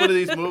you watch one of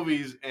these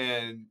movies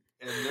and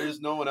there's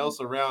no one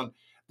else around.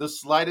 The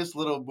slightest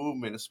little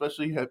movement,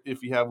 especially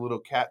if you have little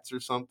cats or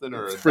something,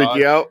 or a Freak dog,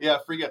 you out? Yeah,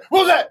 freak out.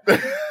 What was that?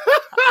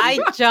 I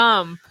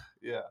jump.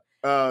 Yeah.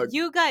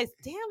 You guys,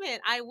 damn it.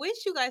 I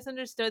wish you guys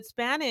understood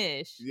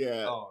Spanish.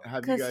 Yeah. Oh. Have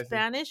you Because guys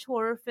Spanish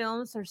horror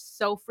films are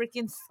so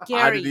freaking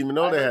scary. I didn't even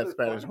know they I had know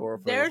Spanish they're horror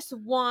films. There's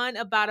one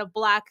about a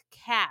black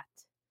cat.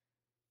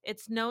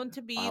 It's known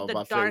to be I was the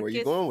about to say, darkest. where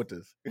you going with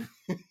this?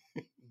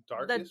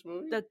 Darkest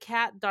movie? The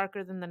cat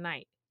darker than the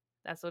night.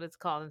 That's what it's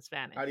called in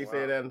Spanish. How do you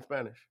say that in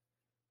Spanish?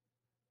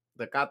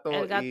 The gato.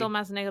 El gato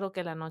más negro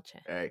que la noche.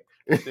 Hey.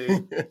 See?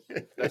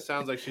 That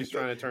sounds like she's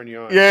trying to turn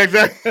you on. Yeah,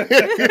 exactly.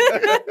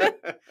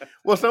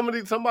 Well,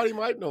 somebody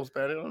might know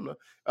Spanish. I don't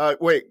know.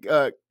 Wait,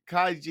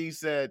 Kai G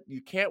said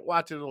you can't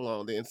watch it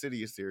alone. The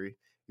Insidious series.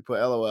 You put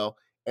LOL.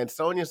 And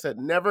Sonia said,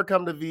 never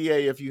come to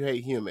VA if you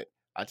hate humid.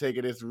 I take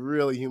it it's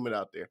really humid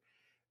out there.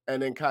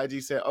 And then Kai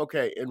G said,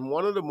 okay, in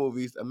one of the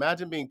movies,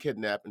 imagine being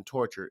kidnapped and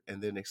tortured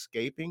and then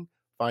escaping,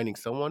 finding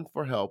someone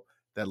for help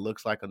that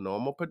looks like a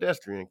normal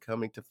pedestrian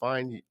coming to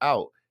find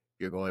out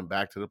you're going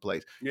back to the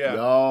place. Yeah.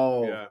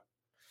 Yo. Yeah.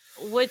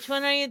 Which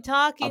one are you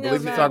talking about? I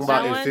believe he's talking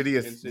about That one?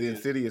 Insidious, the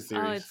Insidious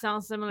series. Oh, it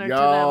sounds similar to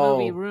that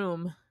movie Yo.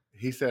 Room.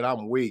 He said,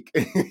 I'm weak.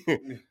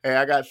 Hey,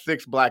 I got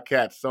 6 black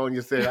cats.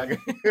 Sonia said, I got...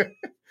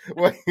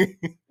 What?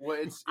 Well,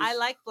 it's I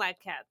like black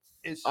cats.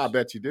 I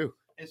bet you do.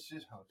 It's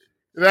just how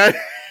Right?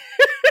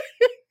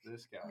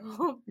 this guy.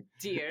 Oh,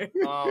 dear.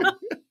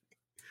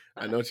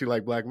 I know she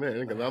like black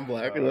men because I'm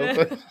black.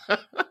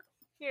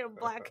 You're a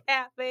black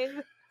cat, babe.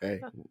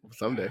 Hey,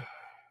 someday.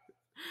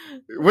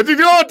 What you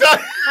doing, Doc?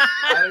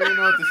 I don't even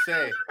know what to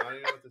say.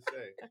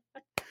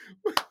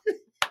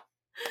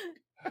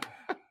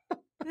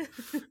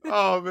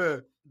 Oh,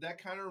 man.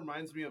 That kind of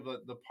reminds me of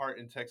the part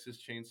in Texas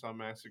Chainsaw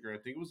Massacre. I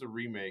think it was a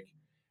remake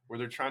where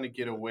they're trying to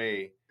get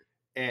away.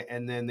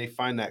 And then they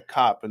find that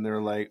cop, and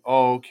they're like,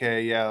 "Oh,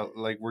 okay, yeah,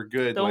 like we're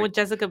good." The one with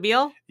Jessica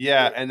Biel?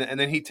 Yeah, and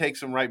then he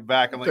takes him right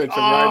back. I'm like, Takes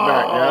him right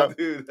back. Yep.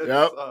 Dude, that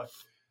Yep.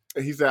 sucks.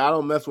 He said, "I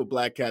don't mess with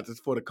black cats. It's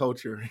for the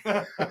culture."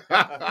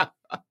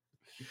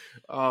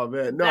 Oh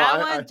man, no, that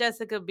one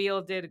Jessica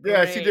Biel did great.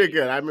 Yeah, she did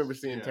good. I remember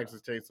seeing Yeah.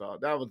 Texas Chainsaw.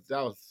 That was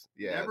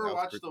yeah. Never that was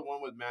watched pretty... the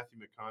one with Matthew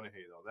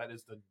McConaughey though. That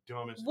is the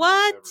dumbest.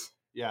 What? Ever.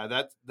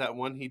 Yeah, that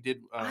one he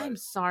did. I'm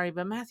sorry,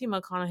 but Matthew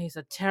McConaughey's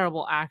a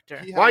terrible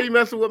actor. Why are you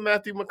messing with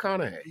Matthew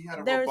McConaughey? He had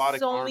a There's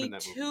robotic arm only in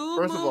that movie. 2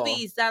 First of all-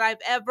 movies that I've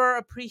ever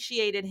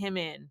appreciated him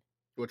in.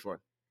 Which one?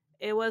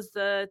 It was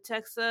the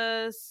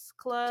Texas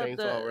Club,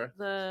 Chainsaw, right?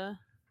 the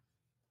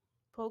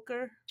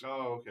poker,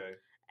 Oh, okay.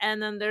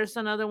 and then there's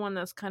another one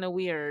that's kind of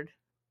weird.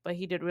 but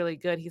he did really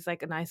good. He's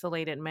like an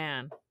isolated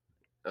man.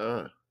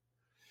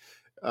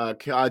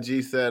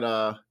 Kaji said,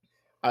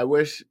 I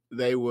wish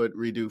they would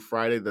redo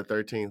Friday the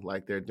 13th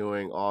like they're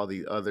doing all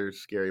the other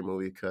scary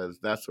movies because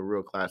that's a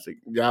real classic.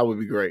 That would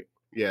be great.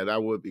 Yeah,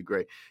 that would be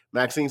great.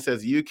 Maxine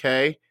says,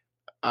 UK,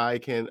 I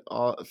can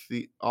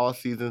see all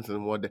seasons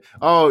in one day.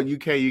 Oh,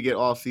 UK, you get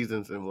all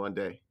seasons in one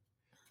day.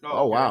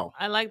 Oh, okay. wow.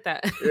 I like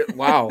that.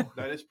 Wow.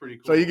 That is pretty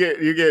cool. So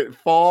you get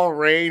fall,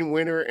 rain,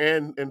 winter,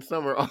 and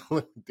summer.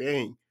 Oh,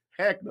 dang.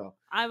 Heck no.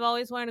 I've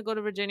always wanted to go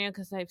to Virginia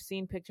because I've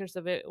seen pictures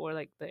of it or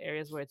like the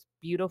areas where it's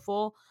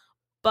beautiful.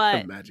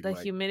 But the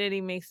humidity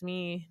makes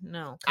me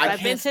no.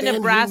 I've been to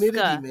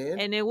Nebraska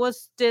and it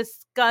was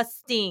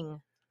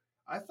disgusting.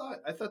 I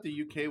thought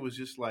the UK was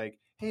just like,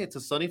 hey, it's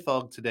a sunny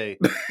fog today.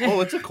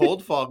 Oh, it's a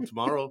cold fog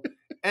tomorrow,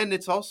 and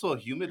it's also a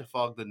humid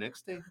fog the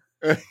next day.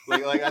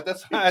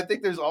 That's I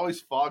think there's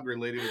always fog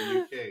related to the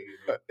UK. You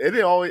know? It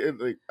didn't always.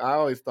 I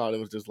always thought it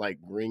was just like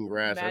green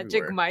grass.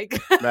 Magic everywhere.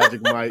 Mike.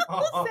 Magic Mike.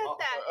 Who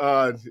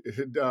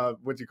said that?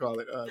 What you call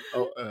it?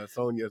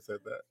 Sonia said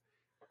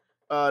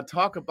that.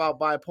 Talk about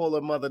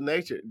bipolar Mother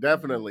Nature.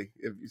 Definitely.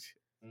 If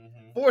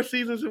 4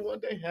 seasons in one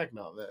day, heck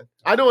no, man.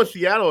 I know in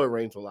Seattle it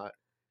rains a lot.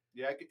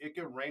 Yeah, it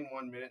could rain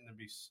 1 minute and then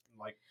be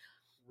like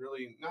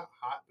really not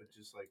hot, but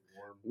just like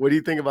warm. What do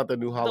you think about the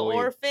new Halloween?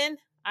 The Orphan?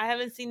 I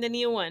haven't seen the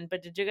new one,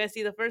 but did you guys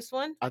see the first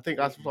one? I think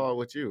I saw it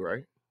with you,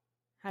 right?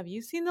 Have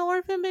you seen The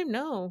Orphan, babe?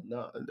 No.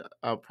 No,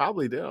 I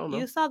probably did. I don't know.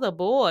 You saw The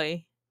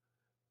Boy.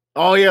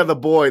 Oh yeah, The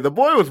Boy. The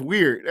Boy was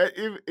weird.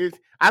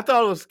 I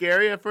thought it was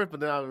scary at first, but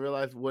then I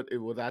realized what it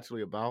was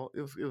actually about.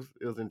 It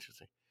was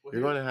interesting. Well,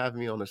 you're going to have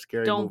me on a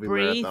scary movie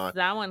marathon.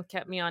 That one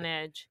kept me on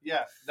edge.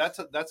 Yeah, that's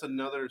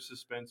another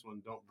suspense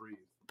one. Don't Breathe.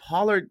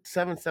 Pollard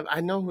 77.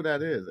 I know who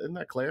that is. Isn't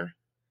that Claire?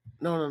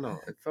 No.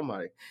 It's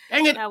somebody.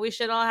 Dang it! Yeah, we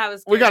should all have a.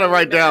 We gotta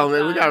write down,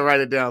 man. We gotta write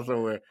it down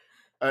somewhere.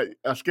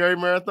 A scary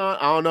marathon?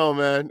 I don't know,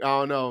 man.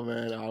 I don't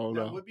know.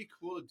 That would be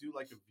cool to do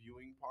like a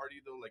viewing party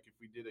though. Like if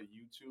we did a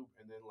YouTube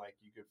and then like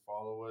you could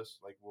follow us,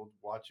 like we'll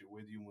watch it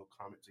with you and we'll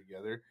comment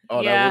together.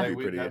 Oh, yeah.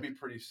 That'd be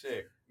pretty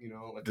sick. You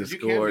know, because you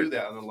can't do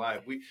that on the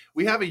live.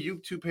 We have a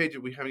YouTube page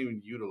that we haven't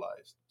even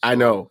utilized. So, I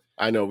know.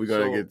 We're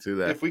gonna get to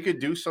that. If we could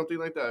do something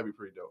like that, that'd be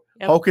pretty dope.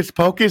 Yep. Hocus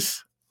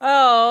Pocus.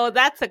 Oh,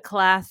 that's a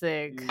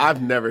classic.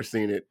 I've never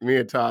seen it. Me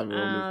and Todd.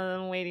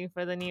 I'm waiting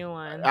for the new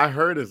one. I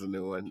heard it's a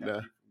new one.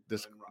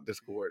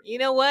 Discord. You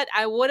know what?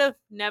 I would have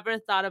never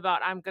thought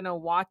about I'm gonna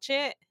watch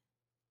it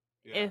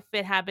if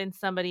it had been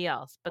somebody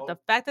else. But the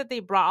fact that they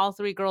brought all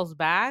 3 girls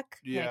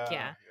back, heck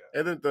yeah.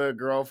 Isn't the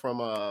girl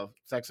from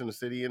Sex and the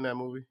City in that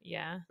movie?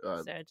 Yeah,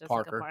 Sarah Jessica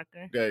Parker.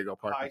 There you go,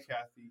 Parker.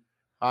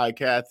 Hi,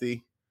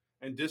 Kathy.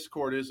 And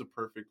Discord is a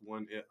perfect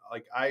one.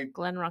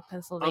 Glen Rock,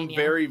 Pennsylvania. I'm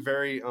very,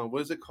 very.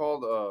 What is it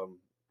called?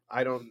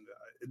 I don't.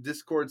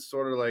 Discord's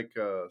sort of like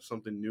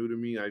something new to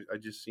me. I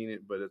just seen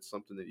it, but it's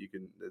something that you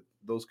can.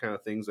 Those kind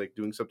of things, like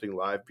doing something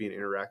live, being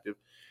interactive.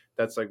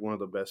 That's like one of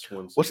the best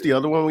ones. What's the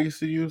other one we used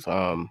to use?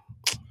 Dang.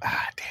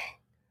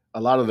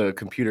 A lot of the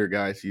computer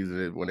guys use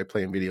it when they're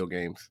playing video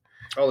games.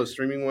 Oh, the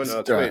streaming one,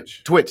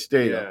 Twitch. Twitch,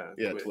 there you go.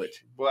 Yeah,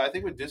 Twitch. Well, I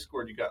think with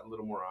Discord you got a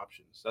little more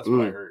options. That's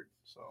what I heard.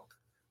 So.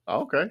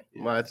 Okay,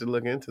 might have to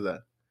look into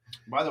that.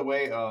 By the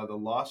way, The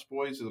Lost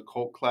Boys is a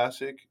cult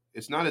classic.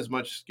 It's not as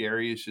much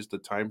scary. It's just the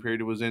time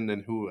period it was in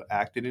and who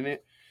acted in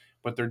it.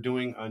 But they're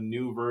doing a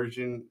new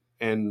version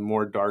and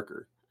more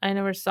darker. I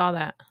never saw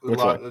that.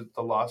 The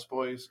Lost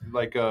Boys.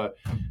 Like,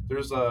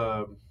 there's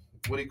a,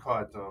 what do you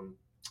call it?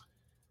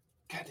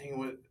 God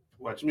dang it.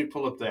 Watch, let me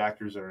pull up the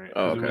actors in it.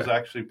 It was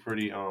actually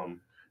pretty,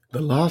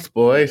 The Lost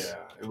Boys?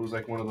 Yeah, it was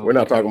like one of those. We're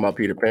not talking about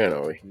Peter Pan,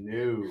 are we?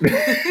 No.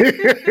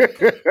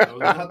 It was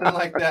nothing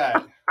like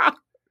that.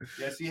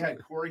 Yes, he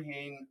had Corey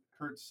Haim,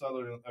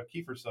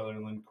 Kiefer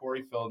Sutherland,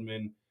 Corey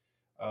Feldman.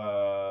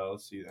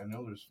 Let's see. I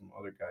know there's some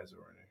other guys that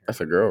were in here. That's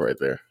a girl right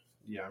there.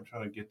 Yeah, I'm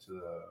trying to get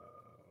to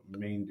the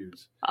main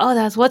dudes. Oh,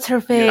 that's what's her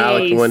face? Yeah,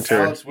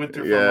 Alex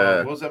Winter. Yeah.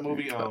 From what was that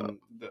movie?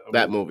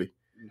 That movie.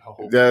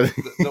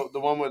 No, the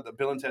one with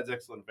Bill and Ted's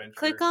Excellent Adventure.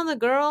 Click on the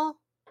girl.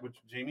 Which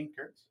Jamie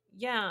Kurtz?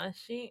 Yeah,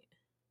 she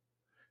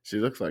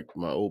looks like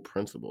my old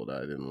principal that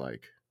I didn't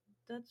like.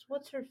 That's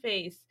what's her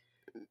face.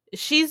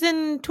 She's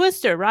in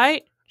Twister,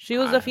 right? She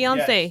was a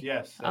fiance.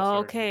 Yes. Oh,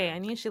 okay. I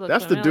knew she looked.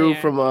 That's familiar.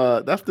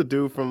 That's the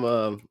dude from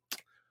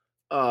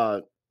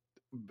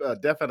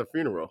Death at a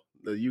Funeral,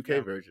 the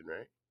UK version,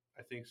 right?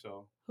 I think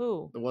so.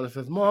 Who? The one that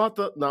says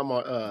Martha, not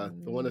Martha.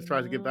 The one that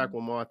tries to get back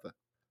with Martha.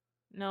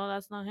 No,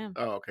 that's not him.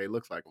 Oh, okay.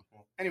 Looks like him.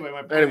 Anyway,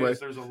 my point is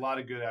there's a lot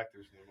of good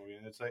actors in the movie,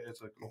 and it's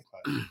a cool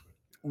class.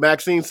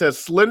 Maxine says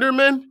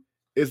Slenderman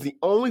is the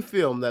only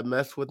film that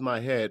messed with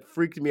my head,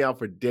 freaked me out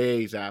for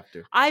days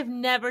after. I've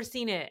never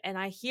seen it, and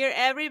I hear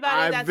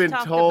everybody I've been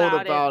told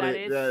about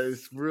it. That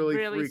it's really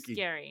freaky.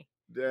 Scary.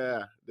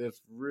 Yeah,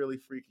 that's really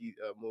freaky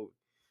movie.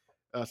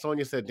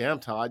 Sonia said, "Damn,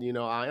 Todd,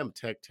 I am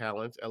tech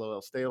talent.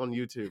 LOL. Stay on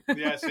YouTube."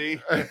 Yeah, see.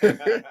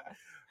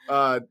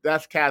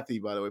 That's Kathy,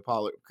 by the way.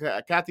 Paula.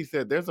 Kathy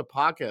said, "There's a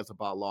podcast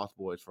about Lost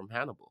Boys from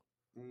Hannibal."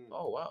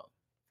 Oh wow.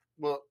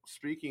 Well,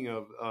 speaking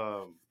of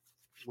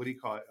what do you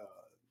call it?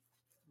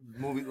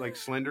 movie like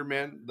Slender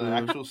Man, the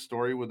actual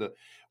story with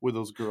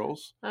those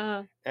girls.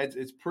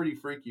 It's pretty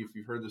freaky if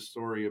you've heard the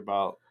story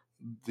about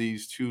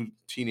these two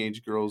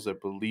teenage girls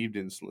that believed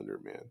in Slender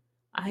Man.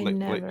 I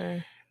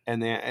never.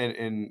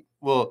 And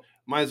well,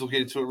 might as well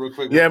get into it real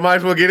quick. Yeah, might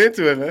as well get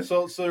into it, man.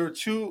 So there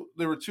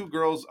were two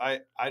girls.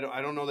 I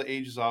don't know the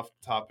ages off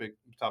the top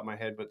of my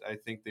head, but I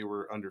think they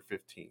were under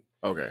 15.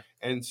 Okay.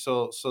 And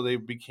so they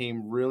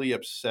became really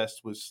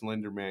obsessed with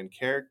Slender Man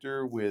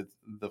character, with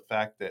the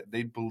fact that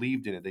they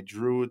believed in it. They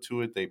drew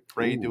to it, they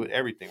prayed to it,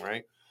 everything,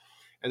 right?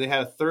 And they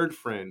had a third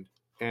friend,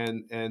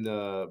 and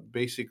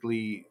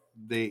basically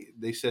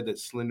they said that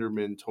Slender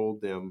Man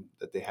told them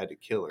that they had to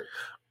kill her.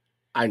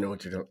 I know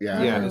what you're doing.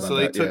 Yeah. Yeah. And so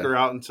they took her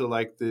out into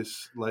like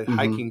this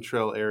hiking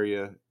trail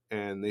area,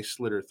 and they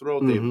slit her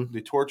throat.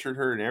 They tortured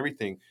her and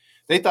everything.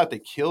 They thought they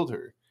killed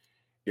her.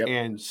 Yep.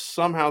 And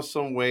somehow,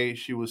 some way,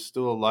 she was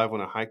still alive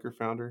when a hiker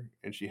found her,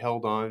 and she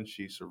held on.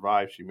 She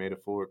survived. She made a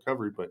full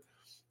recovery, but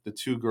the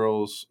two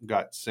girls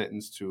got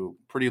sentenced to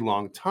a pretty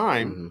long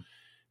time.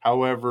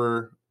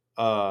 However,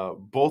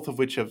 both of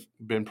which have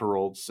been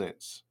paroled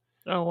since.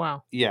 Oh,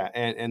 wow. Yeah,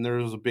 and there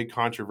was a big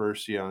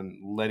controversy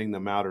on letting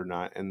them out or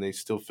not, and they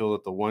still feel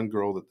that the one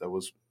girl that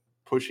was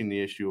pushing the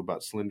issue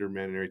about Slender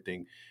Man and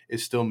everything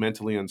is still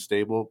mentally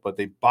unstable, but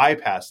they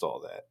bypassed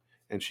all that,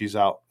 and she's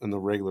out in the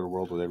regular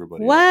world with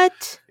everybody What?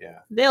 else. Yeah.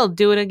 They'll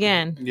do it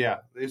again. Yeah,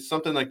 it's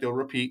something like they'll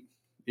repeat,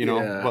 you know.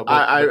 Yeah. But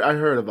I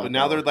heard about that. But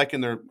now they're like in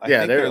their, I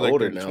think they're like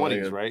older their now.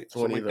 20s, right? 20s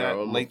Something like that,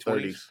 late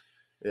 30s.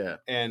 Yeah.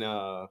 And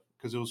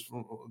because it was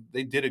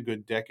they did a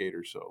good decade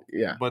or so.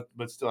 Yeah. But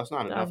still, that's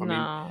not enough. I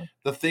mean,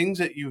 the things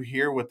that you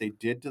hear what they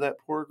did to that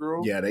poor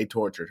girl. Yeah, they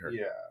tortured her.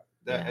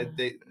 Yeah.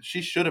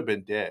 She should have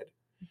been dead.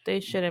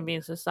 They shouldn't be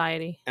in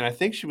society. And I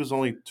think she was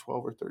only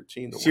 12 or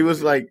 13. She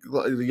was like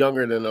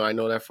younger than them. I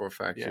know that for a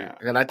fact. Yeah.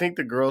 And I think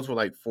the girls were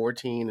like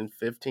 14 and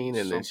 15,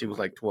 and then she was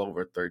like 12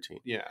 or 13.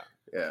 Yeah.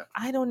 Yeah.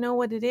 I don't know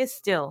what it is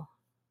still.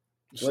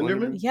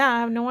 Slenderman? Yeah, I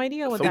have no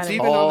idea what that is.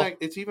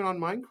 It's even on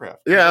Minecraft.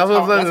 Yeah, it's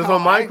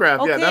on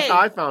Minecraft. Yeah, that's how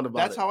I found about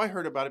it. That's how I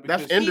heard about it.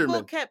 That's Enderman.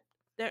 People kept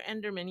their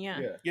Enderman,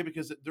 Yeah,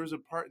 because there's a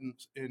part in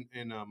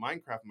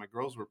Minecraft. My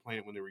girls were playing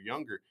it when they were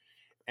younger,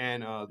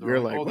 and they're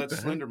like, "Oh, that's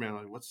Slenderman."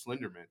 Like, what's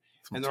Slenderman?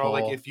 And they're all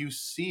like, "If you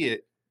see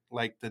it,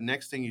 like the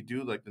next thing you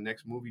do, like the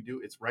next move you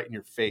do, it's right in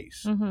your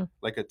face,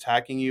 like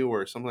attacking you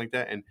or something like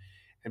that." And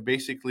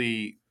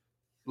basically,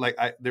 like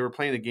they were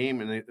playing the game,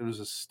 and it was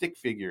a stick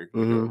figure,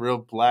 like a real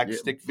black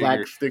stick figure.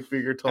 Black stick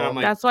figure tall. And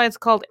like, that's why it's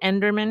called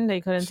Enderman.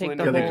 They couldn't take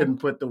the they couldn't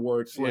put the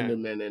word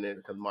Slenderman in it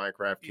because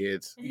Minecraft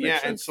kids. Yeah,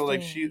 and so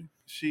like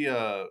she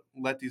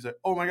let these like,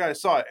 oh my god, I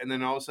saw it, and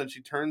then all of a sudden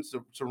she turns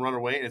to run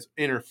away, and it's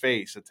in her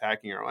face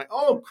attacking her. I'm like,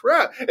 oh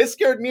crap, it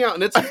scared me out,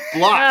 and it's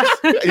blocked.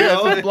 Yeah,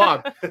 it's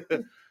blocked.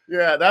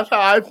 Yeah, that's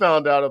how I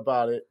found out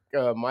about it.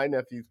 My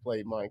nephews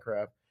played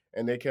Minecraft,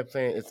 and they kept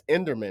saying it's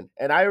Enderman.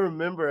 And I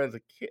remember as a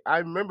kid, I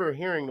remember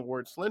hearing the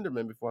word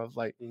Slenderman before. I was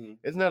like,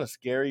 isn't that a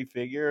scary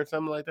figure or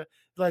something like that?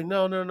 It's like,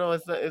 no,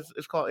 it's not.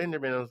 It's called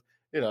Enderman.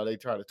 They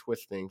try to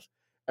twist things.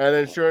 And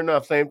then sure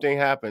enough, same thing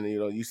happened.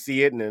 You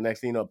see it, and the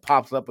next thing it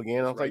pops up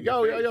again. I was like,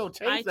 yo,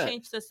 change that. I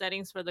changed the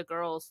settings for the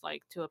girls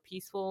like to a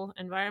peaceful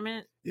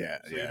environment. Yeah,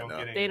 so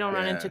they don't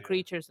run into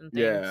creatures and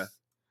things.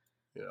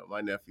 Yeah, my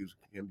nephews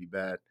can be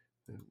bad.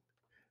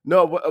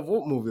 No,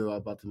 what movie was I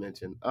about to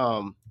mention?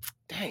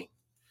 Dang.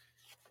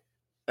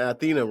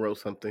 Athena wrote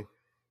something.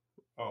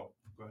 Oh,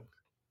 go ahead.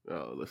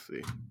 Oh, let's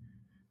see.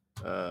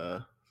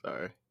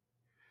 Sorry.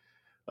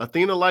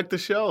 Athena liked the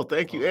show.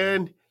 Thank you.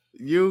 And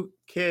you,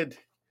 kid,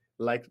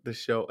 liked the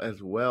show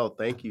as well.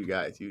 Thank you,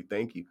 guys.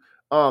 Thank you.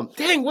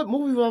 Dang, what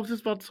movie was I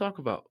just about to talk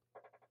about?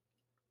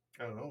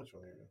 I don't know which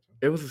one you're going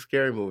to. It was a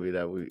scary movie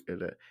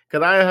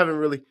because I haven't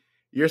really.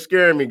 You're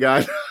scaring me,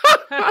 guys.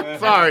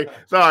 Sorry.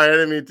 I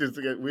didn't mean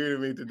to. We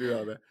didn't mean to do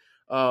all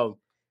that.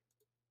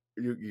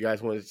 You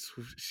guys want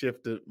to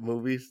shift the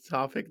movies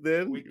topic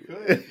then? We could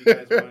if you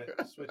guys want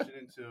to switch it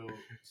into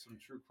some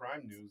true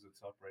crime news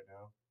that's up right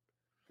now.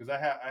 Because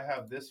I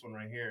have this one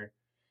right here.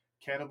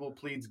 Cannibal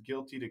pleads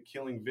guilty to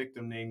killing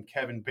victim named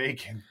Kevin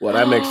Bacon. Well,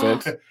 that makes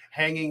sense.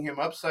 Hanging him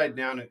upside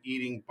down and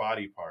eating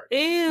body parts.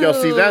 Ew. Yo,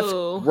 see, that's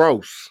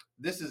gross.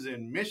 This is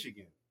in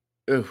Michigan.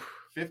 Oof.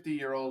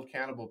 50-year-old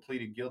cannibal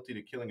pleaded guilty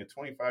to killing a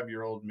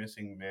 25-year-old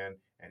missing man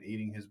and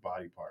eating his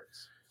body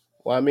parts.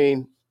 Well, I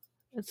mean,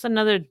 it's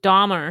another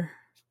Dahmer.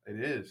 It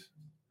is.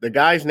 The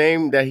guy's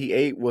name that he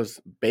ate was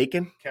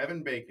Bacon.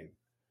 Kevin Bacon.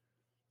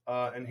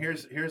 And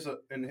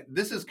and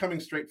this is coming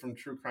straight from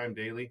True Crime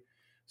Daily.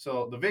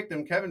 So the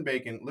victim, Kevin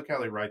Bacon, look how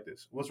they write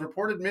this, was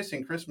reported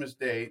missing Christmas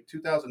Day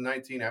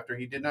 2019 after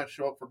he did not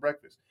show up for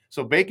breakfast.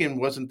 So Bacon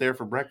wasn't there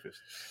for breakfast.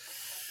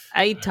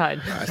 I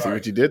see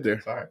what you did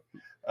there. Sorry.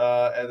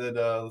 And then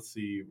let's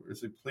see.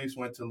 Police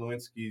went to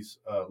Lewinsky's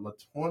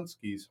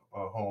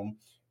home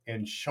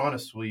in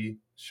Shaughnessy.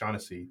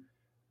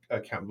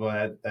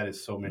 That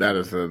is so many. That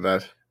is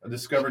that.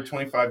 Discovered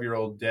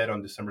 25-year-old dead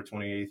on December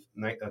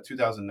 28th,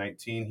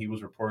 2019. He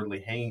was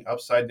reportedly hanging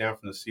upside down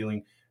from the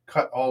ceiling,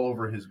 cut all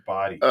over his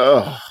body.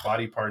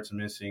 Body parts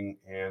missing,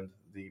 and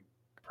the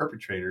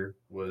perpetrator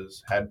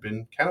had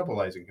been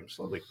cannibalizing him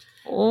slowly.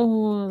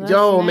 Oh, that's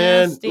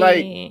man, nasty.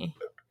 like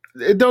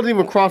it doesn't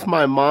even cross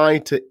my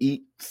mind to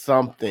eat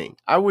something.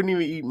 I wouldn't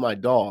even eat my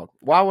dog.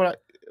 Why would I?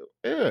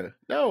 Yeah,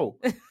 no.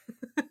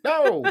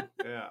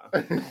 Yeah.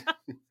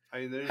 I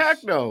mean,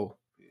 Heck no.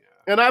 Yeah.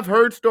 And I've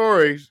heard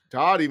stories.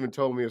 Todd even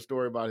told me a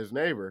story about his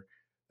neighbor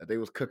that they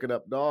was cooking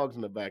up dogs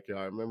in the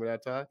backyard. Remember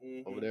that, Todd?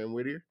 Mm-hmm. Over there in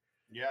Whittier?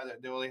 Yeah,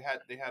 they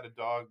had a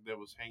dog that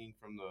was hanging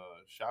from the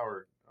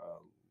shower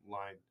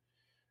line.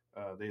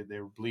 They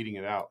were bleeding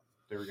it out.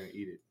 They were gonna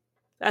eat it.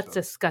 That's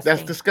disgusting.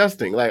 That's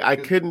disgusting. Like I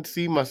couldn't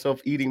see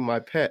myself eating my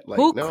pet. Like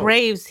who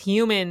craves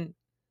human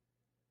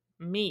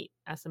meat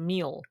as a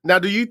meal? Now,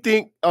 do you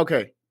think?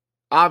 Okay,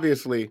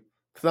 obviously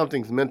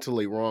something's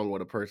mentally wrong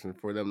with a person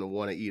for them to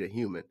want to eat a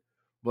human,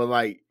 but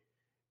like,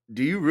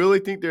 do you really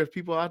think there's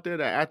people out there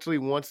that actually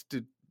wants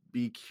to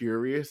be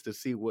curious to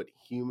see what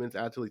humans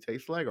actually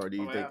taste like, or do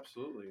you think?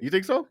 Absolutely. You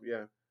think so?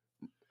 Yeah.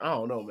 I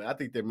don't know, man. I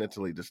think they're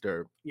mentally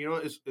disturbed. You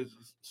know,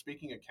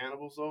 speaking of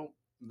cannibals, though,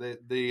 they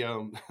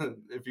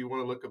if you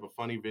want to look up a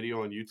funny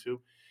video on YouTube,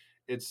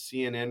 it's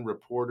CNN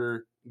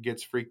reporter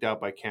gets freaked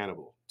out by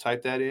cannibal.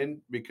 Type that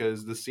in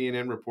because the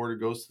CNN reporter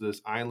goes to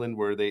this island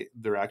where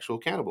they're actual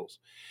cannibals,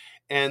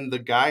 and the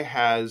guy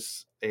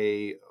has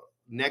a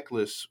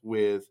necklace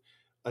with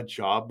a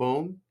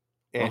jawbone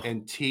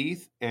and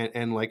teeth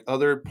and like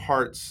other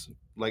parts,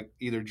 like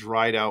either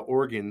dried out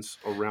organs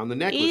around the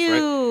necklace.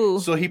 Ew.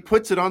 Right? So he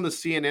puts it on the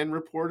CNN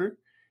reporter,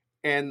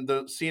 and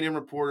the CNN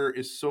reporter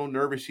is so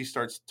nervous he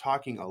starts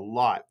talking a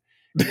lot.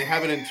 They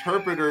have an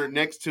interpreter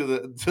next to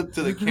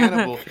the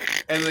cannibal,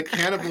 and the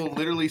cannibal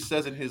literally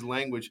says in his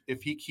language,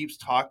 "If he keeps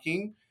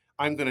talking,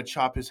 I'm gonna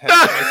chop his head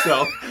off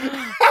myself."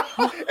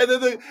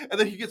 and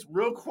then he gets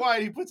real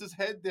quiet. He puts his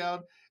head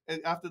down,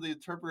 and after the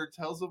interpreter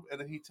tells him, and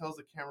then he tells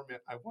the cameraman,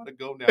 "I want to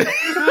go now."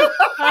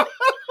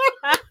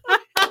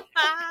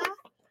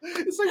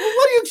 It's like, well,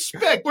 what do you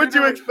expect? What'd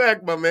you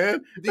expect, my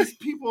man? These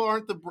people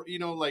aren't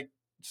like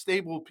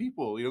stable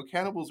people.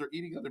 Cannibals are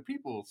eating other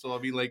people. So I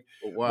mean, like,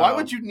 why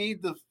would you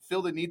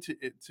feel the need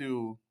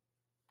to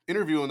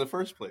interview in the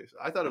first place?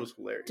 I thought it was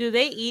hilarious. Do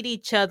they eat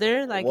each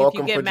other? Like,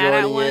 Welcome if you get for mad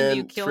at joining one, do in,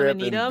 you kill Trip him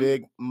and eat him?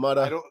 Big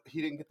Mudda.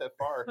 He didn't get that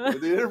far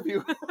with the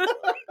interview.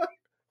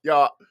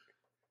 Y'all,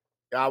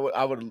 I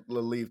would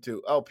leave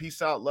too. Oh,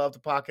 peace out. Love the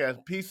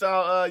podcast. Peace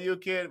out, you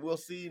kid. We'll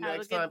see you Have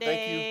next a good time.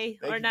 day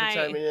Thank or you night. for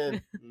chiming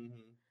in.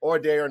 Or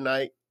day or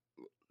night.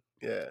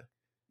 Yeah.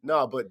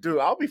 No, but dude,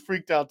 I'll be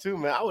freaked out too,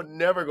 man. I would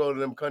never go to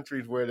them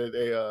countries where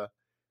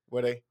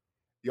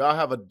y'all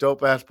have a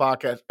dope ass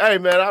podcast. Hey,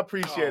 man, I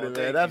appreciate it,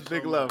 man. That's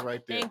big love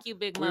right there. Thank you,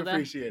 Big We Mother.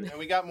 appreciate it. And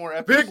we got more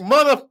episodes. Big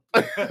mother.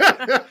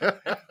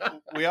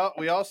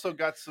 we also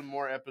got some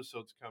more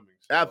episodes coming.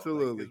 So,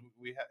 Absolutely.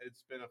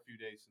 It's been a few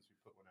days since we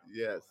put one out.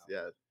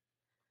 Yes.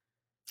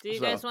 Do you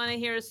guys want to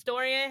hear a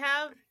story I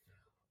have?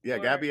 Yeah,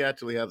 Gabby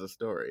actually has a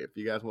story. If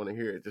you guys want to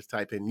hear it, just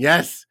type in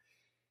yes.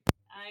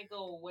 I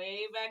go way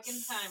back in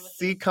time with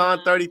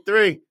CCon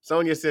 33.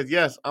 Sonia says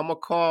yes. I'm a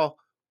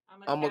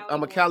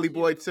Cali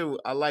boy too.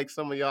 I like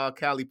some of y'all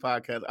Cali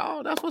podcasts.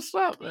 Oh, that's what's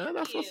up, man.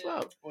 That's what's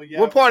up. Well, yeah,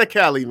 we're part of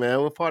Cali,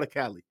 man. We're part of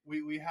Cali.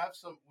 We have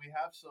some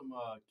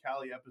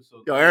Cali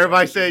episodes. Yo,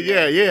 everybody said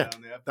yeah.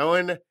 Throw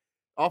in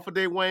off of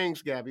their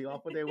wings, Gabby.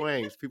 Off of their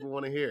wings. People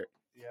want to hear it.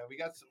 Yeah, we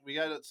got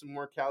some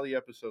more Cali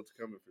episodes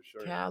coming for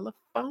sure.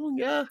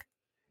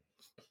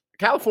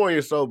 California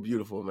is so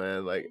beautiful,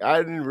 man. Like I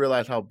didn't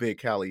realize how big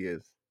Cali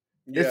is.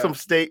 Yeah.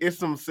 It's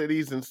some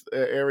cities and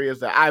areas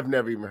that I've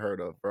never even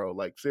heard of, bro.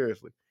 Like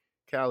seriously,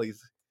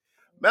 Cali's.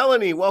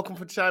 Melanie, welcome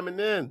for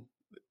chiming in.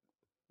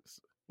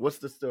 What's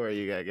the story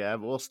you got,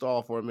 Gab? We'll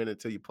stall for a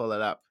minute till you pull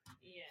it up.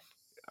 Yes.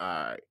 All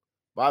right.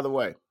 By the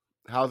way,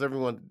 how's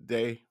everyone's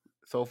day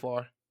so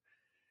far?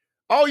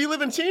 Oh, you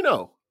live in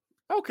Chino.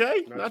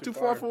 Okay, not too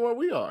far from where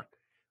we are,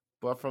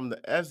 but from the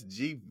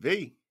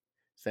SGV,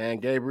 San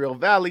Gabriel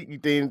Valley. You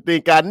didn't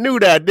think I knew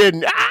that,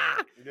 didn't you? Ah!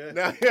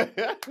 Yeah.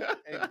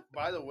 Hey,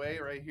 by the way,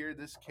 right here,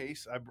 this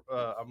case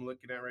I'm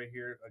looking at right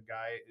here, a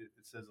guy, it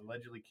says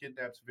allegedly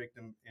kidnaps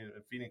victim in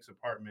a Phoenix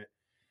apartment,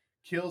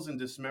 kills and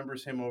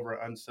dismembers him over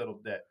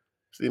unsettled debt.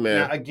 See,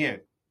 man.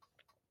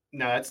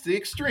 Now that's the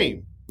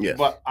extreme. Yes.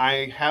 But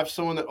I have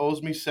someone that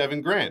owes me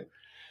 $7,000.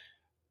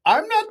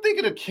 I'm not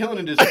thinking of killing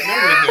and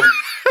dismembering him.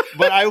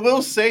 But I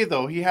will say,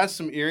 though, he has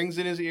some earrings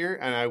in his ear,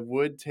 and I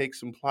would take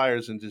some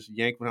pliers and just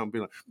yank them out and be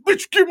like,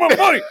 bitch, give my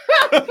money!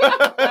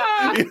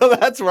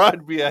 That's where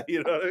I'd be at,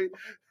 you know what I mean?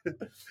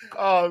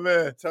 Oh,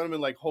 man. Tell him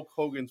in, like, Hulk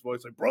Hogan's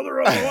voice, like,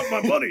 brother, I want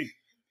my money.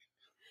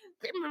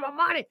 Give me my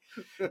money.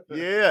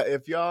 Yeah,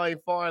 if y'all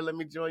ain't far, let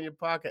me join your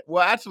podcast.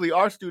 Well, actually,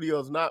 our studio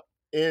is not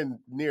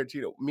near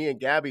Cheeto. Me and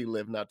Gabby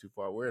live not too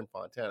far. We're in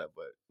Fontana,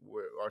 but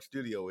where our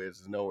studio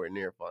is nowhere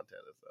near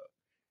Fontana, so.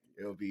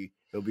 It'll be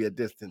a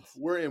distance.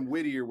 We're in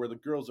Whittier where the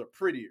girls are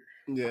prettier.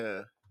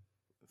 Yeah.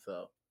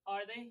 So.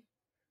 Are they?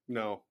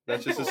 No,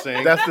 that's just a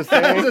saying. That's the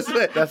saying.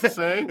 That's the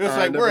saying. It's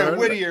like we're in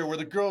Whittier where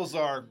the girls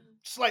are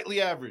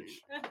slightly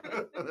average.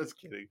 That's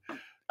kidding.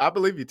 I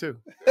believe you too.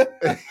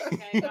 Okay,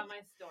 I got my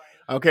story.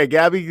 Okay,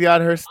 Gabby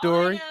got her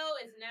story. All I know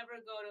is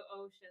never go to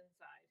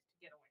Oceanside.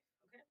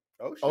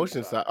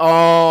 Oceanside.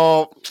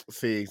 Oh,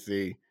 see,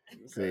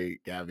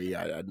 Gabby,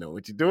 I know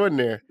what you're doing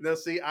there. No,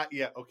 see,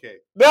 okay.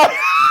 No.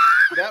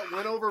 That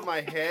went over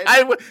my head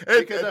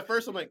because at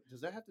first I'm like, does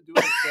that have to do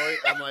with the story?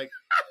 I'm like,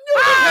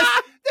 no,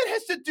 that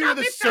has to do with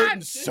a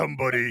certain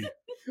somebody.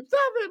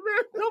 Stop it,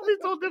 man. Don't be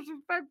so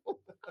disrespectful.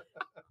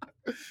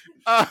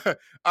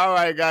 All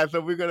right, guys. So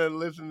we're going to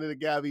listen to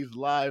Gabby's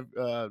live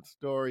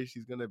story.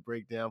 She's going to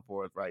break down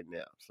for us right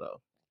now.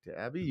 So,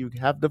 Gabby, you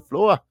have the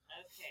floor.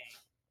 Okay.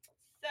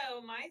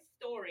 So my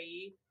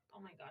story... Oh,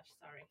 my gosh.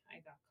 Sorry. I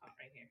got caught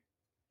right here.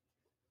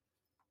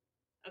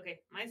 Okay.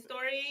 My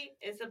story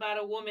is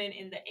about a woman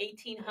in the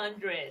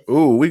 1800s.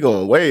 Ooh, we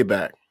going way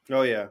back.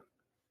 Oh, yeah.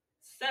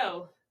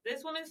 So...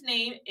 this woman's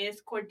name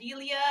is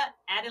Cordelia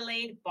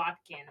Adelaide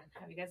Botkin.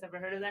 Have you guys ever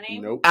heard of that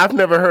name? Nope. I've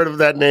never heard of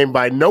that name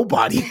by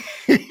nobody.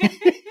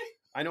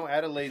 I know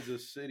Adelaide's a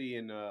city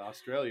in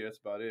Australia. That's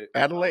about it.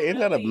 Adelaide? Isn't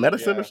that a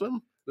medicine or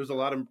something? There's a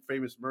lot of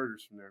famous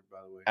murders from there,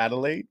 by the way.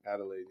 Adelaide?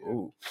 Adelaide, yeah.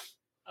 Ooh.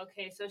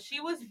 Okay, so she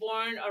was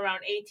born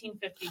around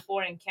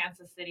 1854 in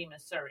Kansas City,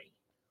 Missouri.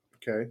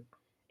 Okay.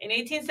 In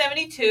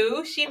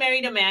 1872, she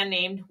married a man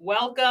named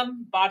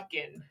Welcome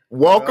Botkin.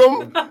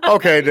 Welcome?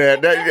 Okay,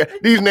 Dad.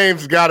 These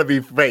names got to be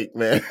fake,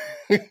 man.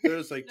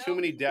 There's like too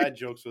many dad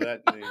jokes with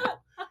that name.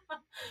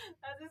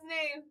 That's his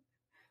name.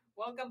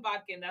 Welcome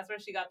Botkin. That's where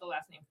she got the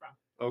last name from.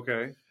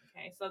 Okay.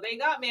 Okay, so they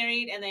got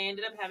married and they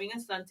ended up having a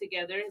son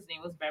together. His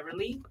name was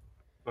Beverly.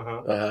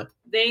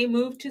 They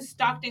moved to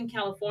Stockton,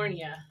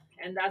 California,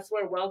 and that's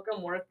where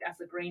Welcome worked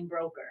as a grain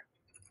broker.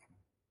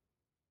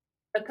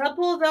 The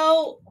couple,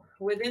 though,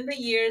 within the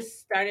years,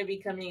 started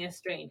becoming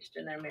estranged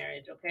in their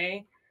marriage,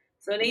 okay?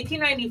 So in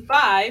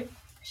 1895,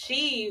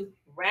 she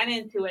ran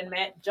into and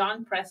met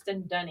John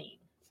Preston Dunning.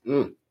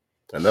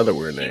 Another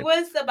weird name. She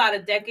was about a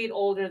decade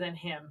older than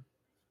him.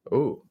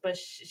 Ooh. But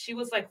she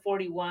was like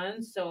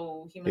 41,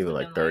 so he was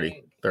like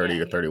 30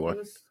 or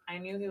 31. I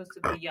knew he was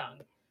super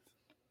young.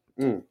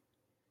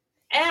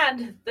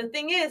 And the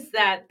thing is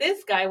that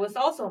this guy was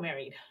also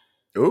married.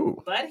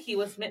 Ooh. But he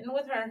was smitten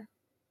with her.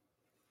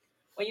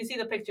 When you see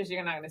the pictures,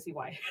 you're not going to see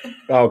why.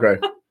 Okay.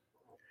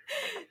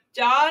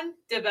 John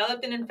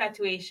developed an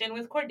infatuation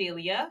with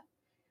Cordelia.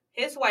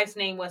 His wife's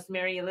name was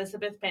Mary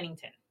Elizabeth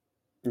Pennington.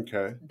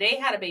 Okay. They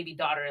had a baby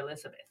daughter,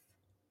 Elizabeth.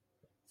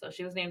 So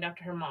she was named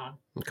after her mom.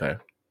 Okay.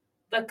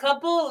 The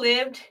couple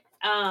lived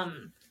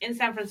in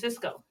San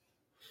Francisco.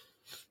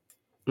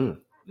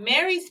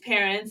 Mary's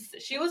parents,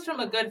 she was from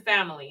a good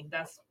family.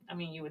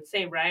 You would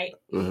say, right?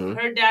 Mm-hmm.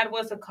 Her dad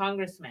was a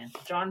congressman,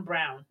 John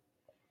Brown,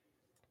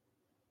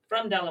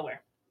 from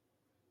Delaware.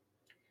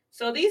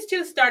 So these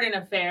two start an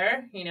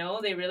affair.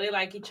 They really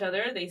like each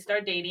other. They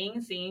start dating,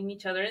 seeing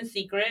each other in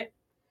secret.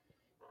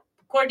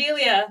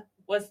 Cordelia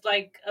was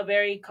like a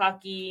very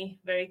cocky,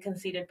 very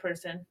conceited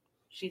person.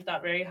 She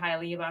thought very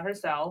highly about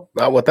herself.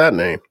 Not with that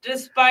name.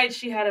 Despite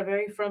she had a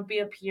very frumpy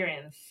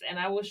appearance. And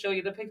I will show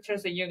you the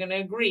pictures and you're going to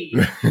agree.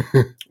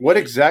 What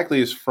exactly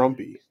is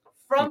frumpy?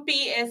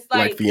 Frumpy is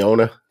like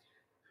Fiona?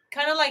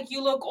 Kind of like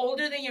you look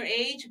older than your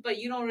age, but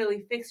you don't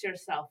really fix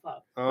yourself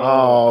up.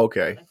 Oh,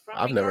 okay. Like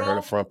I've never heard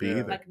of frumpy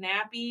either. Like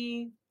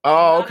nappy.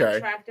 Oh, okay.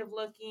 Attractive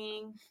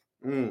looking.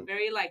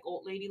 Very like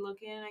old lady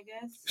looking, I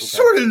guess. Okay.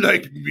 Sort of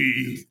like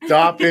me.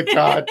 Stop it,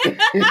 Todd.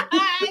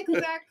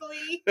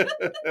 Exactly.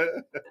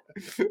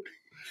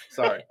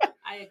 Sorry.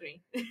 I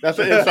agree. That's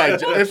an inside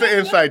joke. It's an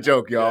inside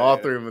joke, y'all. All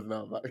three of us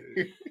know.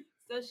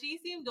 So she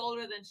seemed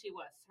older than she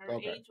was. Her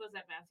age was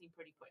advancing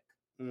pretty quick.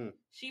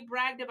 She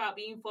bragged about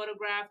being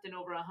photographed in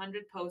over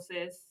 100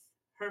 poses.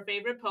 Her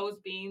favorite pose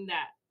being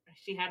that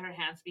she had her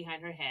hands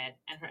behind her head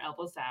and her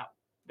elbows out.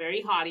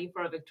 Very haughty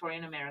for a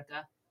Victorian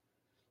America.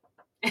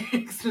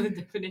 Excellent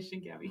definition,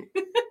 Gabby.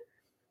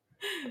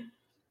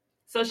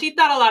 So she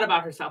thought a lot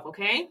about herself,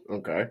 okay?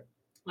 Okay.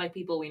 Like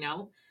people we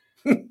know.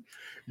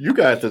 You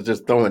guys are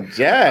just throwing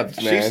jabs,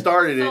 man. She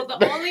started it. So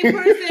the only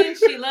person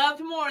she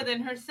loved more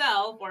than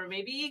herself, or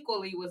maybe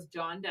equally, was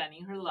John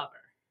Dunning, her lover.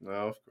 No,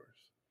 of course.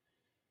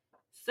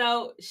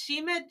 So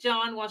she met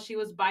John while she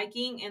was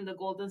biking in the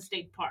Golden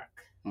State Park.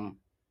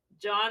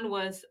 John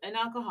was an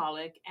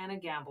alcoholic and a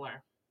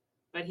gambler,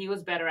 but he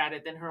was better at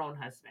it than her own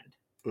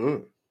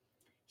husband.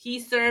 He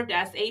served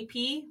as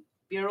AP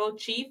bureau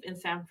chief in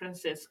San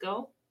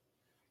Francisco,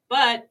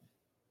 but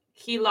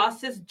he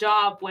lost his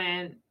job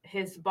when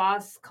his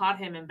boss caught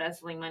him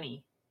embezzling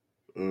money.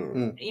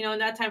 In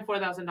that time,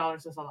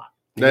 $4,000 is a lot.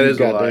 That is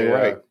a lot,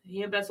 right?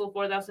 He embezzled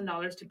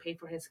 $4,000 to pay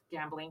for his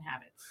gambling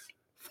habits.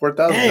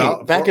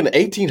 $4,000 back in the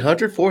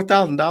 1800s,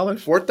 $4,000.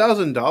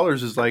 $4,000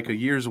 is like a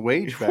year's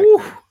wage back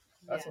then.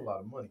 That's a lot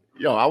of money.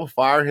 Yo, I would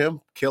fire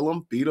him, kill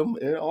him, beat him,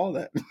 and all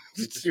that.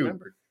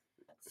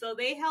 So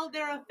they held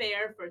their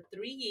affair for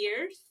 3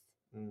 years.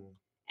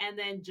 And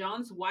then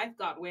John's wife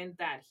got wind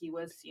that he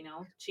was,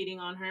 cheating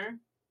on her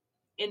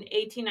in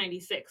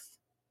 1896.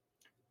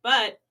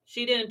 But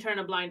she didn't turn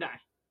a blind eye.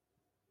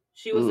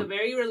 She was a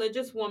very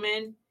religious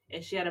woman,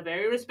 and she had a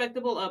very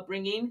respectable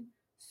upbringing.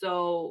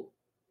 So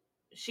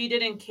she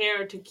didn't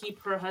care to keep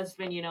her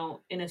husband,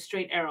 in a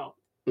straight arrow.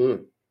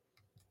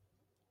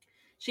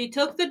 She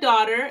took the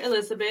daughter,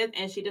 Elizabeth,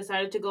 and she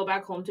decided to go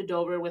back home to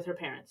Dover with her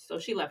parents. So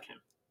she left him.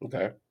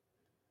 Okay.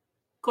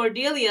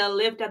 Cordelia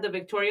lived at the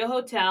Victoria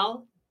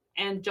Hotel,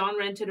 and John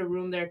rented a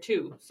room there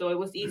too. So it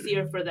was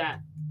easier for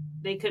that.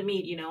 They could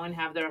meet, and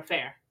have their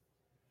affair.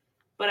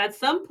 But at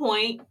some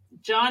point,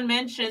 John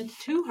mentioned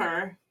to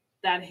her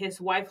that his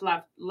wife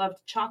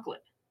loved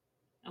chocolate.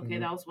 Okay,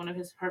 that was one of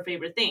her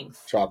favorite things.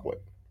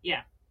 Chocolate.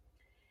 Yeah.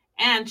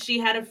 And she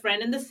had a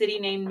friend in the city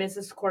named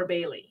Mrs.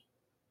 Corbailey.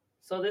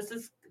 So this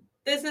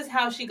is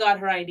how she got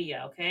her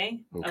idea,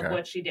 okay, of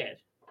what she did.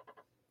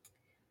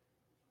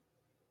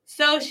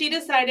 So she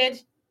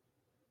decided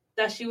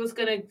that she was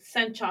going to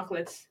send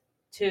chocolates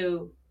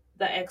to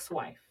the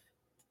ex-wife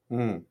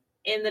in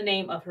the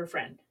name of her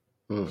friend.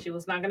 She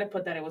was not going to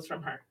put that it was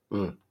from her.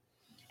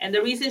 And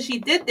the reason she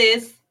did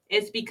this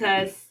is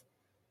because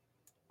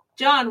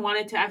John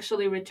wanted to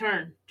actually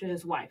return to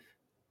his wife,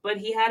 but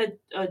he had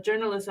a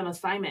journalism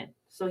assignment.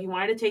 So he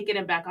wanted to take it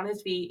and back on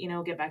his feet,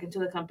 get back into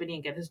the company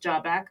and get his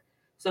job back.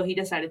 So he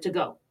decided to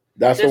go.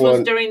 This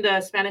was during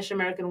the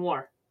Spanish-American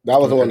War. That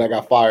was the one that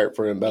got fired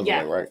for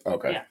embezzling, right?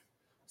 Okay. Yeah.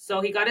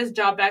 So he got his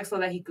job back so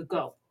that he could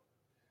go.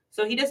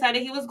 So he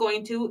decided he was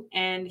going to,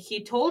 and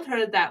he told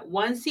her that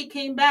once he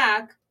came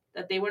back,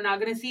 that they were not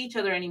going to see each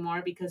other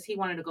anymore because he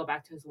wanted to go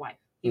back to his wife.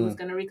 He was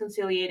going to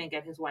reconciliate and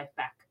get his wife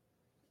back.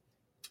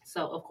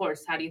 So, of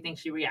course, how do you think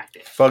she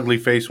reacted? Fugly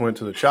face went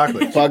to the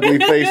chocolate. Fugly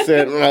face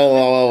said,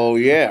 oh,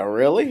 yeah,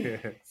 really?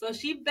 So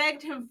she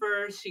begged him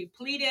first. She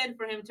pleaded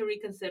for him to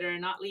reconsider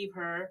and not leave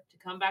her, to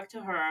come back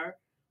to her.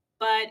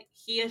 But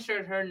he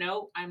assured her,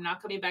 no, I'm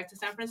not coming back to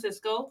San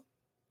Francisco.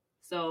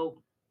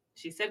 So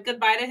she said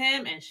goodbye to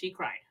him and she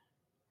cried.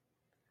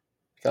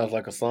 Sounds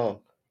like a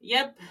song.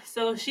 Yep.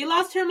 So she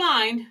lost her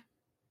mind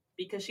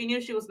because she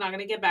knew she was not going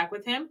to get back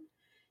with him.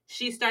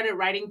 She started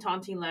writing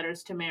taunting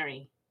letters to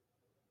Mary,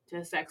 to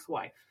his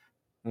ex-wife.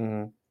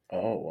 Oh,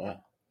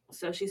 wow.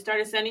 So she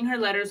started sending her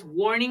letters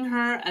warning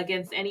her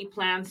against any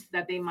plans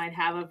that they might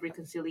have of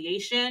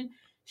reconciliation.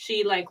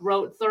 She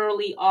wrote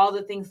thoroughly all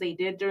the things they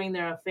did during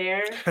their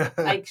affair.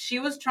 She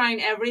was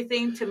trying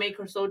everything to make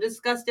her so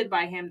disgusted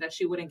by him that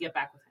she wouldn't get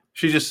back with him.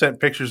 She just sent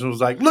pictures and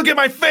was like, "Look at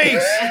my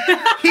face.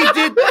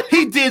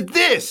 He did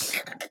this.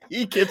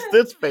 He gets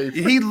this face.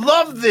 He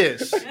loved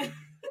this."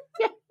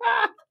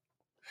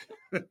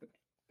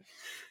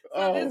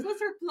 So this was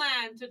her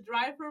plan, to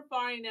drive her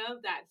far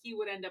enough that he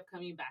would end up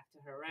coming back to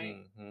her, right?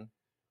 Mm-hmm.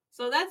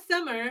 So that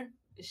summer,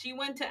 she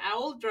went to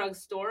Owl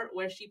Drugstore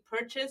where she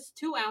purchased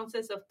 2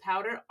 ounces of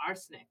powder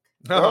arsenic.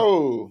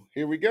 Oh,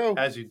 here we go.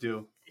 As you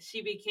do.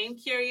 She became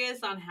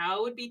curious on how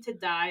it would be to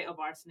die of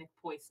arsenic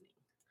poisoning.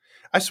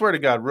 I swear to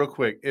God, real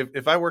quick,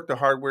 if I worked a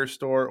hardware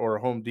store or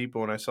a Home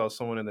Depot and I saw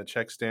someone in the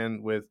check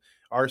stand with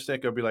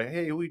arsenic, I'd be like,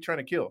 "Hey, who are you trying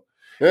to kill?"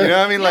 You know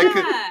what I mean?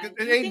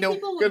 It ain't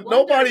because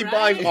nobody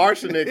buys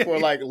arsenic for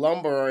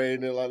lumber or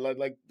anything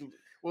like.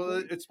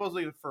 Well, it's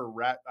supposedly for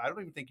rat. I don't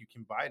even think you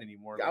can buy it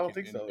anymore. I don't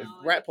think so. It's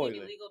rat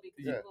poison. Illegal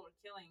because people were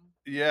killing.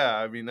 Yeah,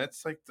 I mean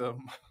that's like the.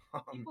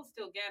 People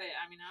still get it.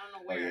 I mean, I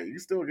don't know where. Oh, yeah, you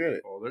still get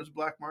it. Oh, there's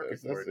black market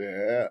for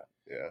it.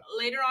 Yeah.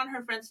 Later on,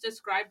 her friends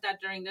described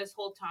that during this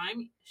whole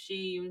time,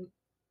 she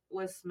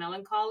was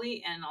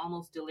melancholy and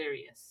almost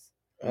delirious.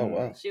 Oh,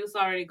 wow. She was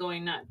already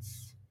going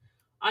nuts.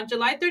 On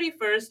July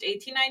 31st,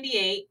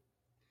 1898,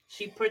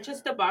 she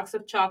purchased a box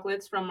of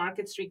chocolates from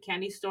Market Street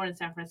Candy Store in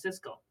San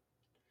Francisco.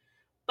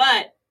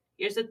 But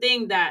here's the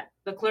thing that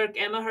the clerk,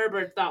 Emma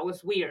Herbert, thought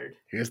was weird.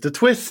 Here's the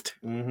twist.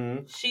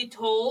 Mm-hmm. She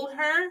told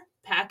her,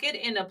 pack it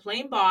in a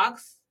plain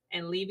box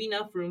and leave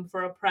enough room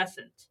for a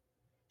present.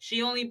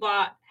 She only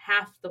bought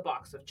half the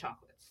box of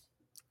chocolates.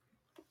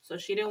 So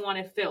she didn't want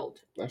it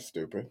filled. That's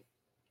stupid.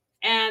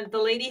 And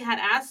the lady had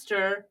asked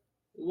her,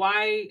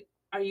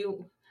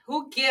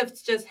 who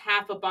gifts just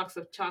half a box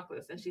of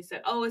chocolates? And she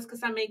said, it's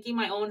because I'm making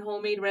my own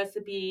homemade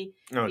recipe,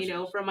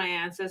 from my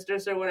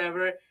ancestors or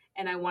whatever.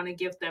 And I want to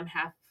give them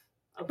half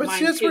of mine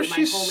too, that's where my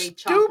she's homemade stupid.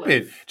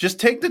 chocolates. Just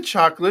take the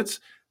chocolates,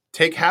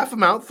 take half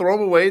them out, throw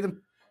them away.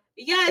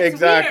 Yeah, it's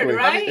weird,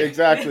 right?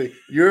 Exactly.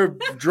 You're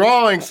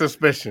drawing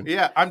suspicion.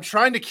 Yeah, I'm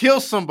trying to kill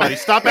somebody.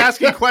 Stop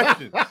asking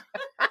questions. So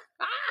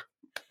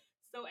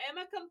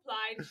Emma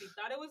complied. She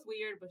thought it was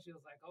weird, but she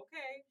was like,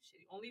 okay. She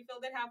only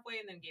filled it halfway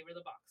and then gave her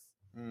the box.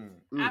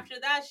 After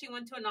that, she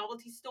went to a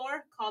novelty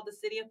store called the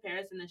City of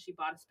Paris, and then she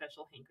bought a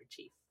special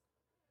handkerchief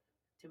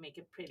to make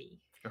it pretty.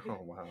 Oh,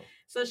 wow.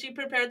 So she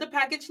prepared the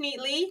package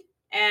neatly,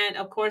 and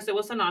of course it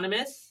was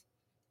anonymous.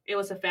 It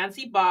was a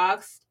fancy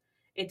box.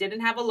 It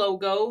didn't have a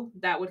logo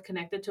that would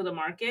connect it to the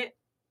market.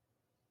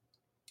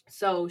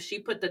 So she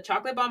put the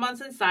chocolate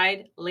bonbons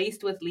inside,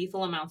 laced with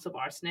lethal amounts of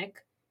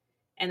arsenic.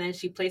 And then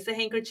she placed a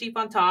handkerchief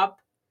on top,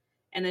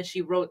 and then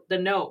she wrote the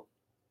note.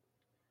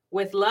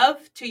 With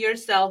love to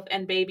yourself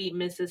and baby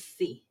Mrs.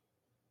 C.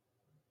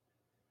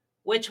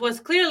 Which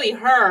was clearly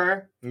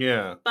her.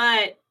 Yeah.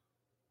 But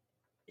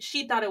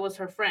she thought it was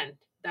her friend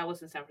that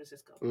was in San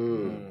Francisco.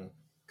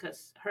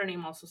 Because her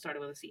name also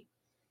started with a C.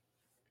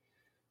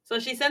 So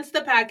she sends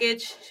the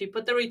package. She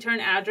put the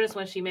return address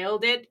when she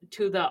mailed it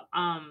to the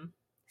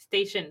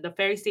station, the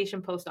ferry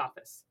station post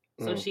office.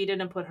 So she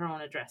didn't put her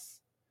own address.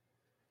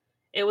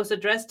 It was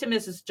addressed to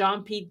Mrs.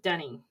 John P.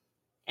 Dunning,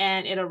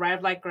 and it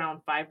arrived like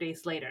around 5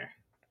 days later.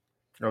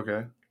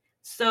 Okay.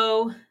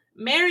 So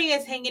Mary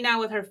is hanging out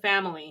with her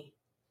family,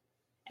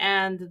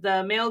 and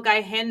the mail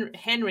guy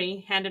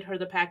Henry handed her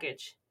the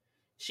package.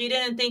 She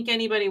didn't think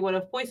anybody would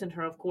have poisoned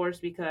her, of course,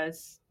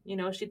 because,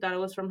 she thought it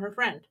was from her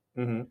friend.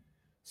 Mm-hmm.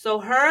 So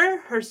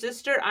her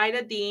sister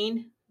Ida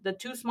Dean, the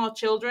 2 small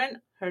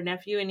children, her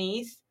nephew and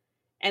niece,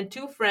 and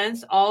 2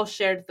 friends all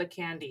shared the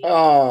candy.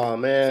 Oh,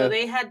 man. So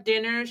they had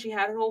dinner. She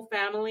had her whole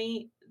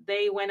family.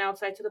 They went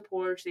outside to the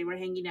porch. They were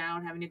hanging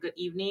out, having a good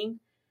evening.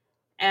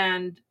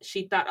 And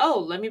she thought,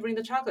 let me bring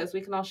the chocolates.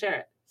 We can all share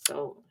it.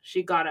 So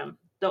she got them.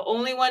 The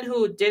only one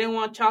who didn't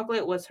want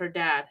chocolate was her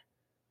dad.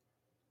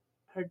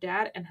 Her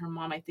dad and her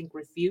mom, I think,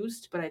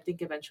 refused, but I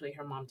think eventually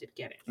her mom did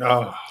get it.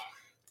 Oh,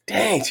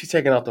 dang, she's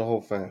taking out the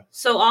whole thing.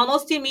 So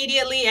almost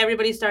immediately,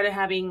 everybody started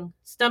having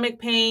stomach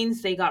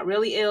pains. They got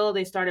really ill.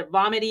 They started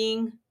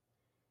vomiting.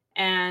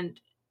 And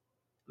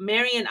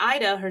Mary and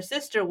Ida, her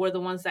sister, were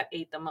the ones that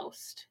ate the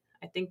most.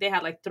 I think they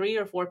had like 3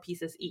 or 4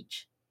 pieces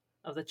each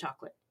of the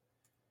chocolate.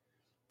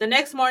 The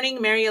next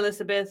morning, Mary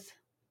Elizabeth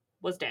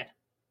was dead.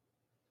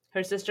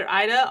 Her sister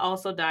Ida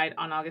also died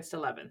on August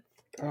 11th.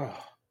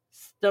 Oh.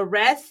 The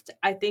rest,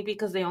 I think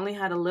because they only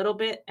had a little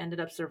bit, ended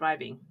up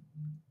surviving.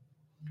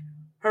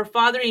 Her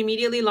father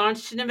immediately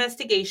launched an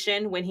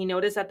investigation when he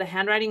noticed that the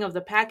handwriting of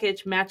the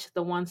package matched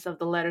the ones of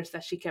the letters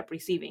that she kept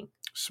receiving.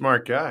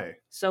 Smart guy.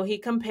 So he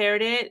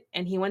compared it,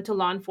 and he went to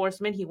law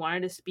enforcement. He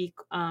wanted to speak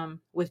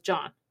with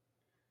John.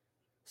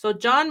 So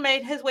John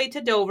made his way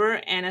to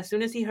Dover, and as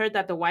soon as he heard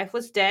that the wife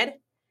was dead,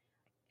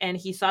 and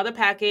he saw the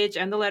package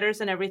and the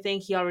letters and everything,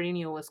 he already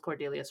knew it was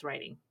Cordelia's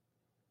writing.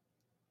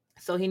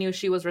 So he knew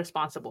she was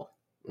responsible.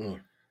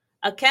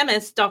 A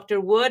chemist, Dr.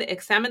 Wood,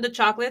 examined the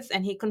chocolates,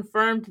 and he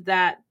confirmed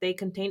that they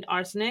contained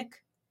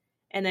arsenic.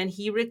 And then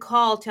he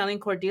recalled telling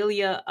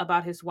Cordelia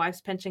about his wife's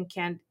penchant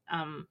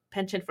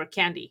for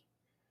candy.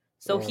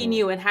 So he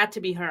knew it had to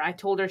be her. I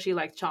told her she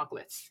liked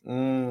chocolates.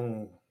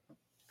 So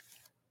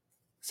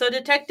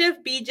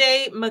Detective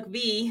B.J.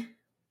 McVie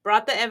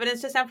brought the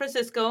evidence to San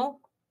Francisco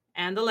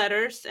and the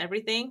letters,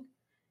 everything.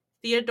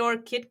 Theodore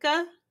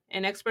Kitka,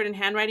 an expert in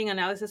handwriting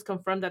analysis,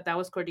 confirmed that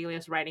was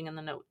Cordelia's writing in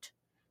the note,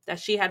 that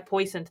she had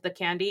poisoned the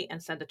candy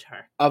and sent it to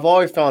her. I've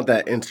always found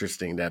that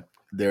interesting that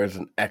there's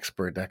an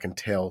expert that can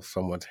tell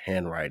someone's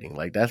handwriting.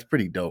 Like, that's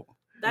pretty dope.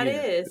 That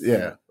is.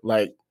 Yeah.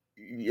 Like,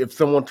 if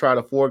someone tried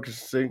to forge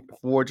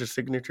a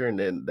signature, and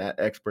then that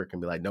expert can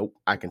be like, nope,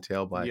 I can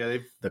tell by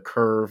the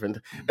curve.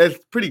 And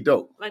it's pretty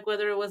dope. Like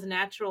whether it was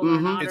natural or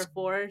not, or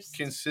forced.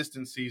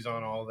 Consistencies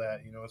on all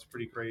that, it's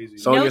pretty crazy.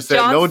 Sonia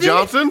said no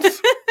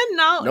Johnsons?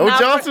 No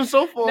Johnson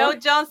so far. No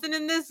Johnson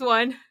in this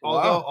one.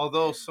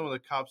 Although some of the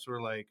cops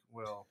were like,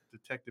 well,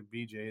 Detective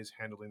BJ is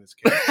handling this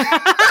case.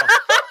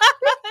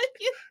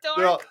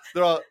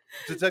 They're all,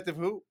 Detective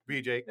who?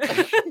 BJ.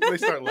 They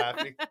start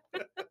laughing.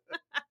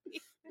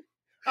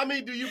 I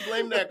mean, do you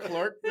blame that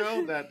clerk,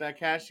 though? That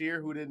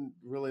cashier who didn't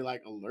really,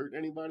 alert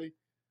anybody?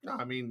 No,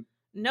 I mean...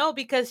 No,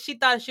 because she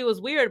thought she was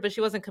weird, but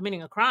she wasn't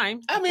committing a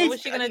crime. I mean, what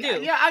was she going to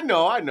do? Yeah, I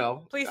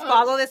know. Please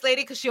follow this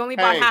lady because she only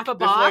bought half a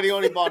box. This lady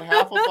only bought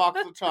half a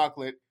box of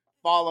chocolate.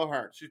 Follow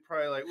her. She's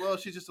probably like, well,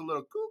 she's just a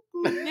little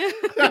cuckoo.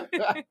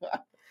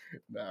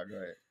 No, go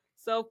ahead.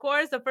 So, of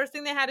course, the first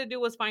thing they had to do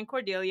was find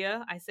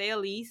Cordelia. Isaiah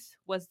Lease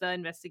was the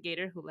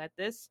investigator who led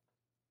this.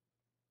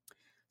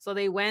 So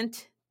they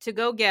went to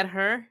go get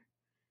her.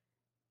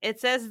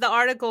 The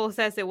article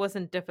says it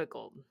wasn't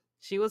difficult.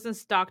 She was in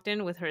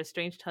Stockton with her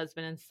estranged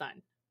husband and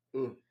son.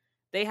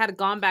 They had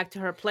gone back to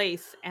her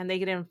place, and they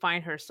didn't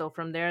find her. So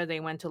from there, they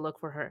went to look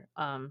for her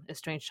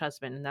estranged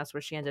husband, and that's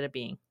where she ended up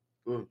being.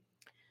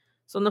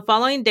 So in the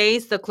following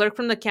days, the clerk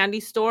from the candy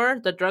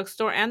store, the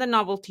drugstore, and the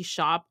novelty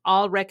shop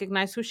all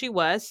recognized who she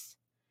was.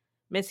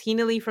 Miss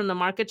Heaney from the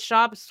market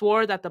shop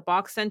swore that the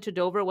box sent to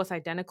Dover was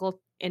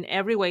identical in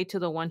every way to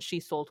the one she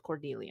sold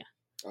Cordelia.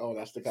 Oh,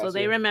 that's the guy. So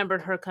they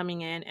remembered her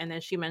coming in, and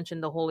then she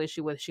mentioned the whole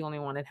issue with she only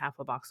wanted half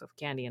a box of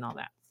candy and all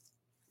that.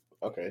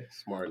 Okay,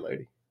 smart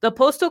lady. The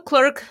postal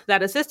clerk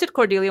that assisted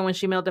Cordelia when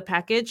she mailed the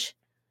package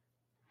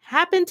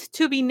happened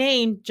to be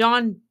named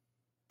John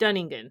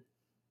Dunningen.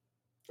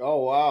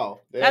 Oh,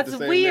 wow. That's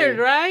weird,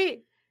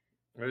 right?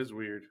 That is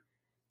weird.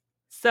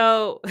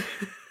 So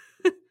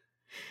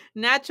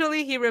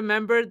naturally, he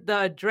remembered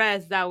the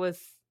address that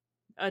was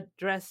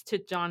addressed to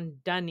John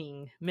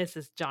Dunning,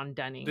 Mrs. John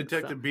Dunning.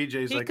 Detective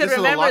BJ's he like, could this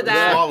is a lot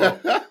to swallow.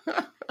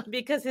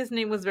 Because his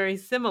name was very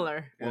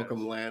similar.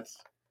 Welcome, Lance.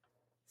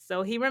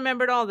 So he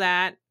remembered all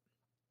that.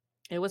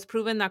 It was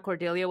proven that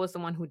Cordelia was the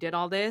one who did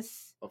all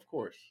this. Of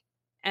course.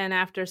 And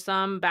after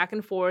some back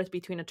and forth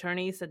between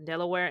attorneys in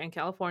Delaware and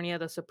California,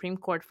 the Supreme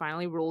Court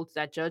finally ruled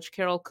that Judge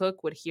Carol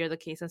Cook would hear the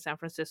case in San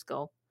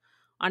Francisco.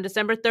 On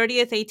December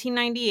 30th,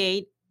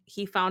 1898,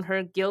 he found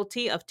her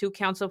guilty of 2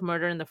 counts of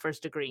murder in the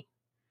first degree.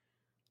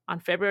 On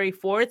February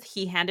 4th,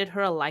 he handed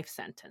her a life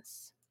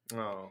sentence.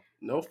 Oh.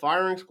 No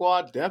firing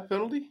squad, death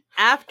penalty?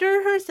 After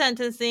her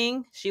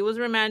sentencing, she was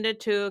remanded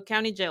to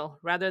county jail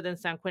rather than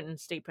San Quentin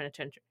State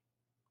Penitentiary.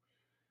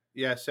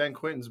 Yeah, San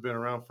Quentin's been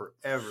around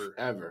forever.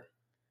 Ever.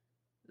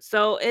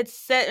 So it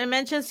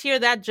mentions here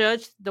that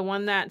judge, the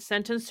one that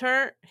sentenced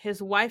her,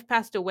 his wife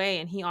passed away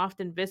and he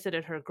often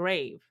visited her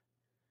grave.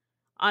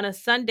 On a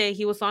Sunday,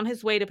 he was on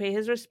his way to pay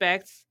his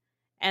respects,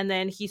 and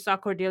then he saw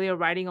Cordelia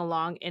riding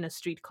along in a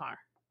streetcar.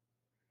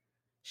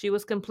 She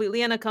was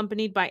completely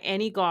unaccompanied by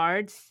any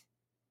guards.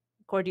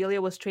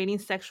 Cordelia was trading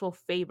sexual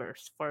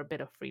favors for a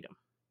bit of freedom.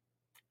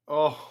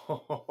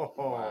 Oh,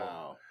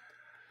 wow.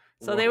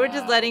 So they were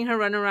just letting her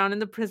run around in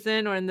the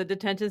prison or in the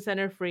detention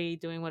center free,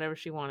 doing whatever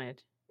she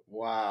wanted.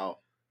 Wow.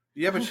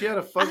 Yeah, but she had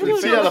a I fugly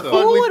don't face. know. a Who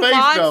fugly would face,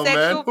 want though,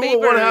 sexual man? Who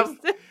would want to favors?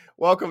 have?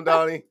 Welcome,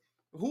 Donnie.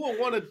 Who would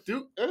want to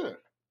do?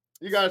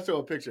 You gotta show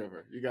a picture of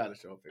her. You gotta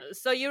show a picture.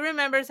 So you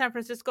remember San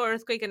Francisco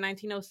earthquake in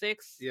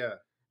 1906? Yeah.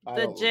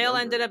 The jail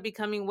ended up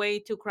becoming way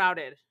too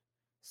crowded.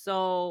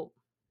 So,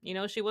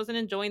 she wasn't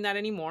enjoying that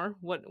anymore,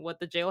 what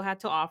the jail had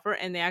to offer,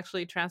 and they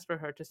actually transferred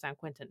her to San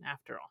Quentin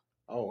after all.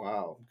 Oh,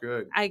 wow.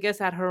 Good. I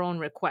guess at her own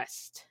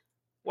request.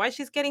 Why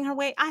she's getting her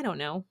way, I don't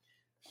know.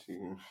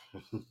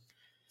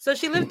 So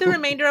she lived the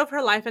remainder of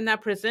her life in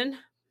that prison.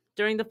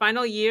 During the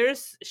final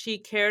years, she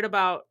cared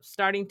about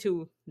starting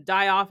to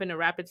die off in a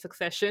rapid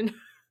succession.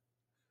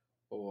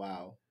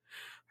 Wow.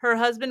 Her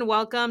husband,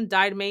 Welcome,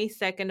 died May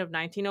 2nd of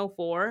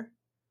 1904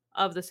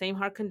 of the same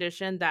heart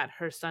condition that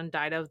her son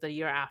died of the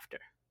year after.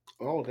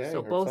 Oh, dang.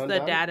 So both the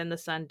dad and the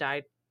son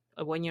died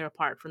 1 year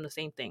apart from the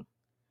same thing.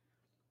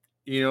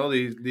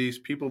 These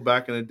people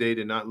back in the day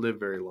did not live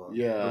very long.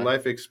 Yeah. The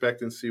life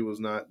expectancy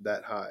was not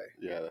that high.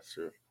 Yeah, that's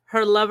true.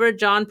 Her lover,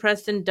 John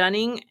Preston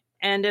Dunning,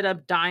 ended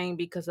up dying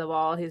because of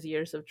all his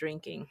years of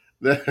drinking.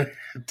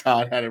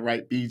 Todd had it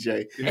right,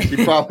 BJ.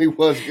 She probably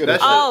was good.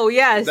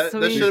 Yes.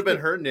 That should have been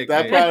her nickname.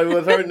 That probably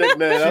was her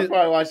nickname. That's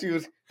probably why she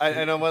was.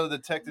 I know one of the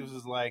detectives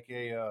was like,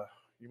 "Hey,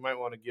 you might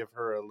want to give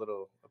her a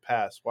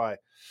pass." Why?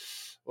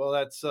 Well,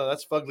 that's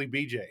Fugly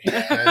BJ,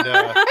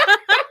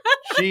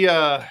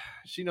 and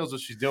she knows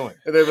what she's doing.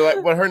 And they were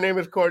like, "But her name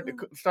is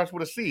starts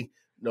with a C."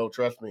 No,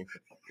 trust me,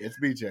 it's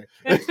BJ.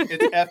 It's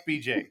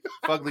FBJ,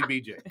 Fugly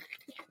BJ.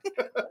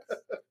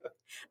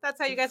 That's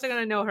how you guys are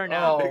gonna know her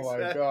now. Oh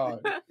my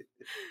god!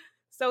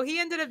 So he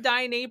ended up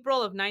dying in April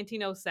of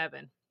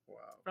 1907. Wow.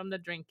 From the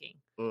drinking.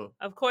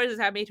 Of course, this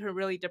had made her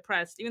really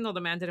depressed, even though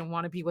the man didn't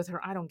want to be with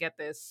her. I don't get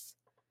this.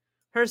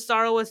 Her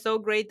sorrow was so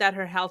great that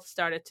her health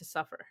started to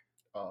suffer.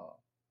 Oh.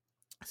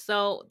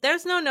 So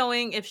there's no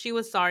knowing if she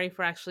was sorry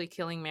for actually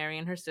killing Mary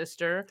and her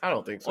sister. I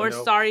don't think so. Or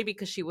sorry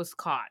because she was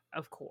caught,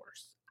 of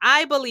course.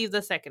 I believe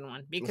the second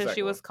one because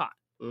she was caught.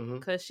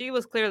 Because she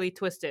was clearly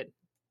twisted.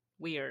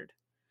 Weird.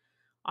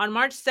 On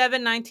March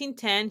 7,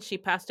 1910, she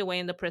passed away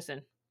in the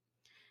prison.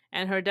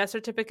 And her death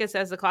certificate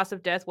says the cause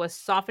of death was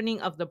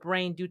softening of the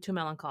brain due to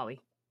melancholy.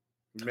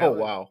 Oh,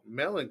 wow.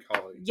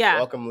 Melancholy. Yeah.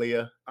 Welcome,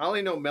 Leah. I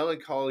only know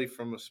Melancholy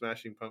from a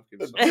Smashing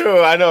Pumpkins song.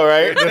 True, I know,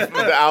 right?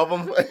 The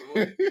album.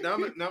 Now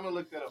I'm going to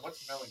look that up.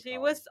 What's Melancholy? She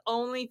was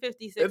only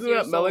 56 Isn't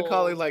years that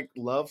Melancholy old. like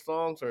love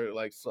songs or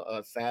like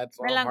sad songs?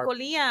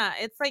 Melancholia.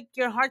 It's like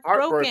your heart's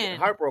broken.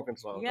 Heartbroken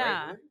songs,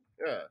 yeah. right?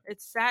 Yeah.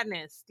 It's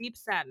sadness, deep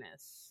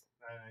sadness.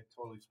 I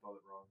totally spelled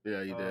it wrong.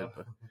 Yeah, you did.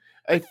 But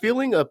a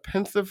feeling of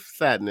pensive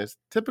sadness,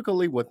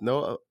 typically with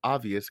no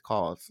obvious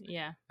cause.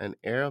 Yeah. An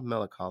air of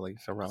melancholy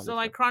surrounding. So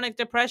like chronic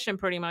depression,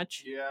 pretty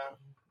much. Yeah,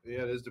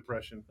 it is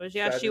depression. But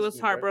yeah, she was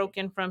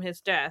heartbroken from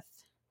his death.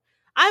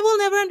 I will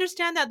never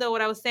understand that, though,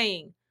 what I was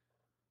saying.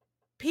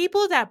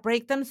 People that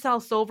break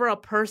themselves over a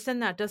person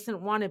that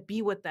doesn't want to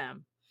be with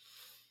them.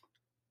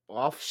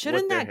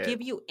 Shouldn't that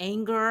give you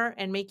anger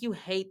and make you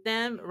hate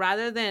them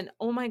rather than,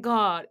 oh my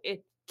God,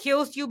 it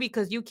kills you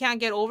because you can't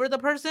get over the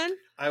person?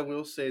 I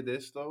will say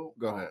this, though.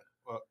 Go ahead.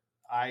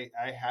 I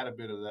had a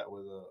bit of that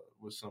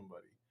with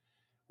somebody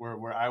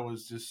where I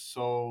was just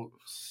so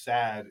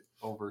sad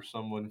over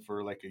someone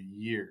for like a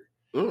year.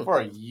 For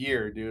a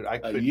year, dude.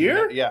 A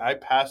year? Yeah, I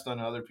passed on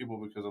other people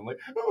because I'm like,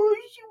 what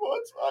if she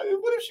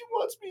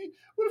wants me?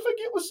 What if I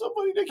get with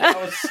somebody that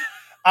can?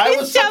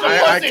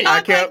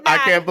 I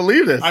can't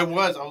believe this. I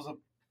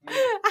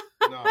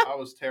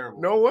was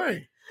terrible. No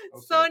way.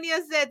 Okay. Sonia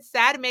said,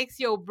 "Sad makes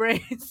your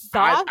brain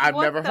soft." I've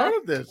never heard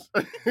of this.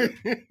 I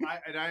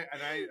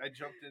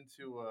jumped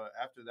into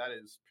after that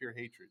is pure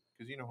hatred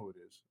because you know who it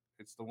is.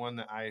 It's the one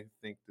that I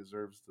think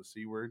deserves the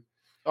C word.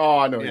 Oh,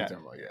 I know what you're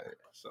talking about. Yeah.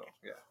 So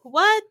yeah.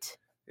 What?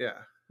 Yeah.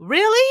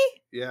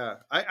 Really? Yeah.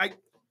 I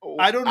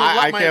don't know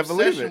what my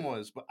obsession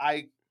was, but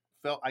I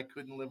felt I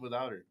couldn't live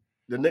without her.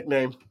 The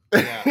nickname.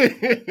 Yeah.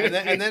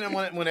 and then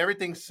when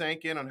everything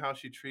sank in on how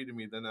she treated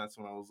me, then that's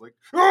when I was like,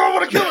 oh, I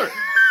want to kill her.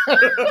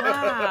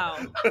 Wow.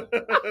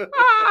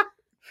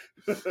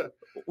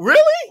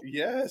 Really?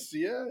 Yes,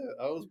 yeah.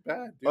 I was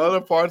bad, dude.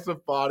 Other parts of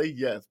the body,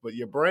 yes. But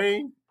your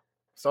brain,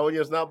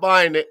 Sonia's not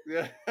buying it.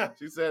 Yeah.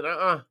 She said,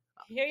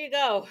 Here you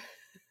go.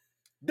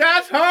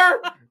 That's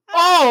her?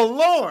 Oh,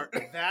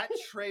 Lord. That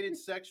traded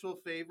sexual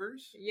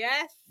favors?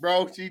 Yes.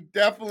 Bro, she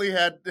definitely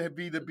had to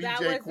be the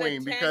BJ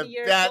queen because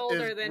that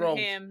older is than gross.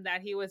 him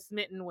that he was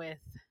smitten with.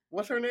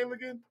 What's her name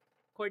again?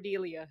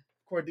 Cordelia.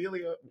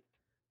 Cordelia.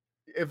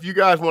 If you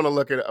guys want to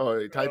look at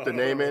it, type the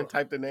name in.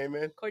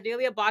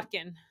 Cordelia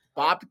Botkin.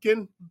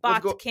 Botkin?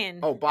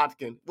 Botkin.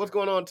 Botkin. What's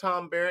going on,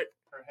 Tom Barrett?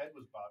 Her head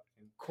was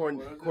Botkin.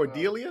 Cordelia?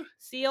 Cordelia.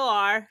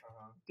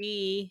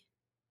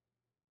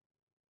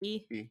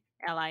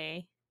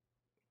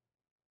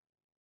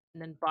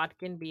 And then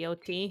Botkin,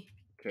 Botkin.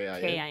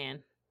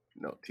 Kin.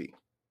 No T.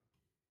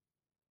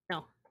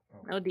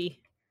 No D.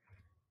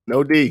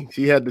 No D.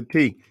 She had the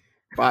T.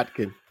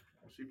 Botkin.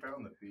 She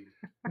found the B.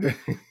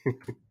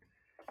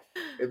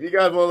 If you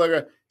guys want to look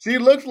at, she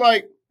looks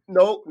like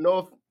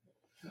no.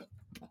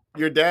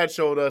 Your dad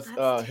showed us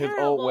his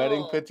old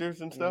wedding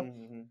pictures and stuff.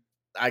 Mm-hmm.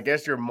 I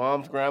guess your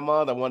mom's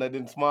grandma, the one that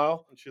didn't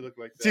smile. She looked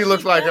like that. She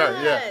looks like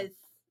her. Yeah.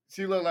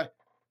 She looked like.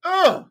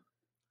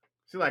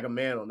 She's like a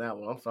man on that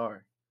one. I'm sorry.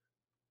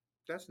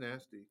 That's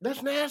nasty.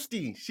 That's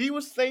nasty. She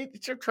was saying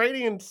you're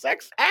trading in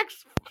sex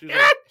acts.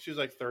 She was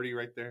like 30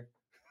 right there.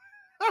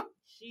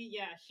 She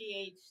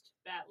aged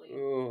badly.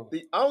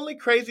 The only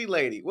crazy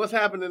lady. What's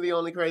happened to the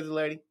only crazy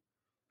lady?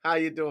 How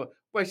you doing?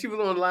 Wait, she was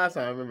on last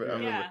time. I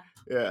remember.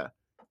 Yeah.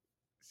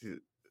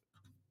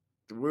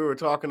 We were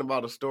talking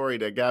about a story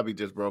that Gabby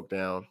just broke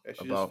down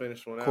about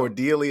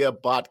Cordelia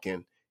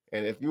Botkin.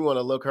 And if you want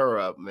to look her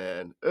up,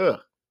 man, See,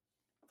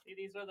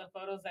 these were the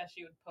photos that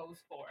she would pose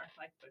for,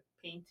 like the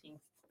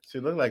paintings. She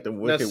looked like the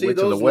Wicked Witch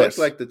of the West.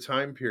 Look like the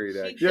time period,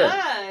 actually. She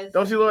does.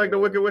 Don't she look like the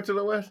Wicked Witch of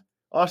the West?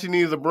 All she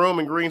needs is a broom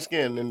and green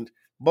skin, and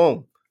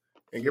boom,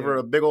 and give her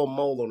a big old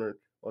mole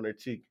on her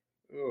cheek.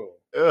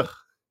 Ugh.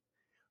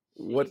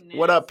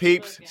 What up,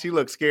 peeps? She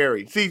looks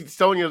scary. See,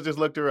 Sonia just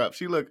looked her up.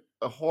 She looked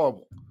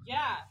horrible.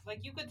 Yeah,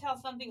 like you could tell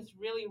something's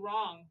really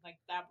wrong. Like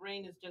that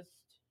brain is just,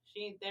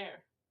 she ain't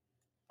there.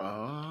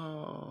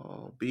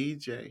 Oh,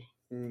 BJ.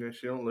 Yeah,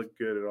 she don't look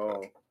good at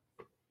all.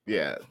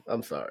 Yeah,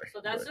 I'm sorry.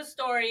 So that's the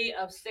story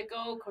of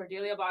sicko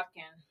Cordelia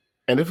Botkin.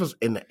 And this was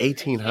in the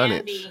 1800s. The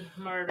candy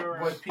murderer.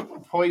 Well,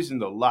 people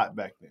poisoned a lot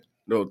back then.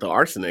 No, the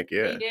arsenic,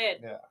 yeah. They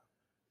did. Yeah.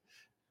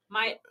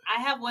 I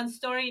have one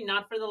story,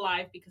 not for the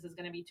live because it's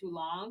going to be too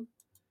long,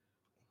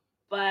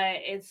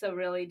 but it's a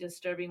really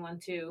disturbing one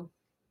too.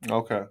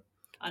 Okay.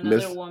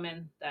 Another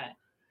woman that.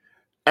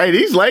 Hey,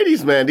 these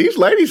ladies, man,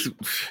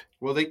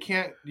 Well, they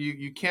can't.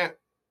 You can't.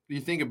 You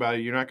think about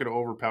it. You're not going to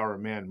overpower a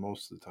man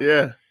most of the time.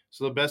 Yeah.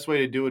 So the best way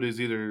to do it is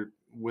either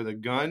with a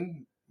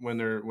gun when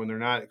they're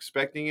not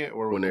expecting it,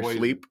 or when they're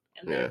asleep.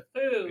 And their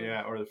food.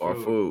 Yeah, or the food. Or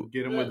food.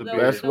 Get him with the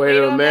best way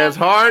to a man's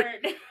heart.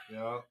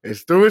 Yeah.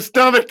 It's through his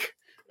stomach. Yep.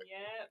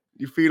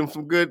 You feed him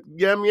some good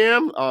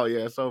yum. Oh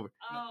yeah, it's over.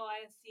 Oh,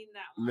 I've seen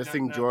that one.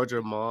 Missing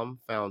Georgia mom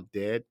found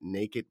dead,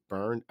 naked,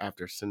 burned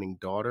after sending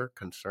daughter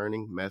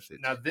concerning message.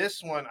 Now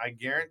this one, I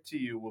guarantee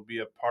you, will be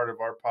a part of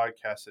our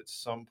podcast at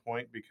some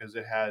point because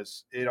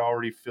it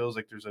already feels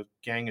like there's a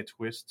gang of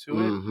twists to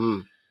it. Mm-hmm.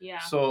 Yeah.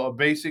 So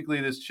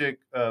basically,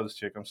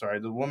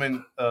 the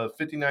woman,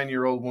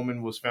 59-year-old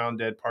woman, was found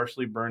dead,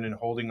 partially burned, and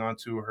holding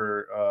onto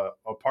her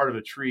a part of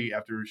a tree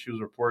after she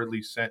was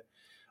reportedly sent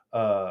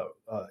a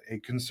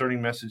concerning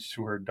message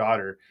to her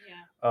daughter.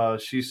 Yeah.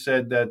 She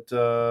said that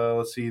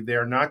they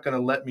are not going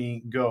to let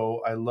me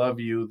go. I love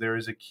you. There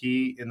is a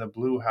key in the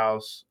blue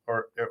house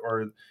or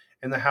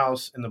in the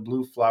house in the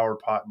blue flower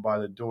pot by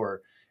the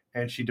door.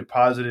 And she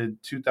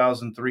deposited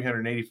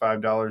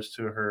 $2,385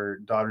 to her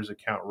daughter's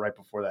account right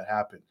before that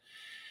happened.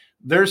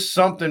 There's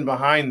something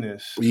behind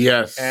this.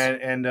 Yes.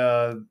 And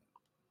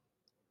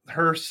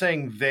her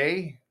saying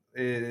they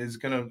is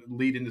going to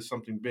lead into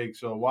something big.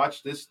 So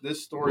watch this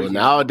story. Well,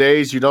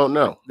 nowadays you don't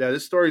know. Yeah,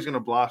 this story is going to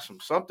blossom.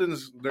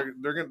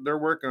 They're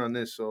working on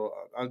this. So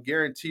I'll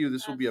guarantee you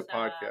this will be a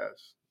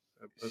podcast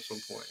at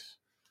some point.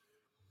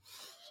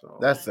 So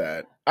that's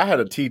sad. I had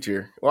a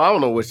teacher. Well, I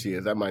don't know what she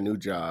is at my new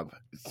job.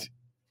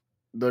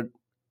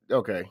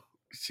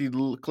 She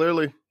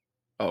clearly.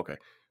 Okay,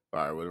 all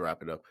right. We'll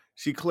wrap it up.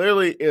 She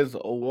clearly is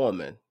a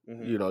woman.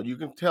 Mm-hmm. You know, you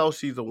can tell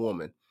she's a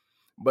woman,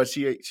 but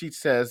she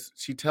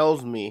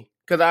tells me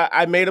because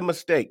I made a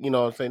mistake. You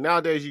know, what I'm saying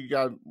nowadays you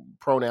got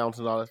pronouns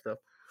and all that stuff.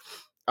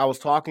 I was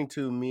talking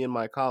to me and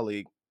my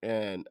colleague,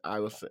 and I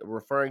was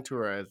referring to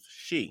her as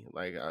she.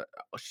 Like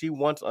she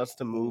wants us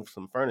to move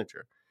some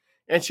furniture,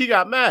 and she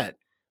got mad.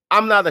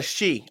 I'm not a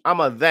she. I'm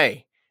a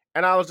they,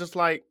 and I was just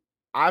like.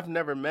 I've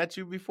never met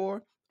you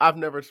before. I've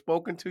never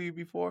spoken to you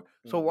before.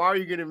 So why are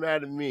you getting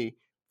mad at me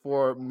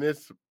for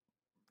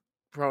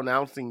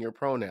mispronouncing your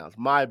pronouns?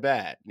 My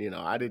bad. You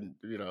know, I didn't,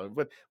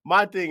 but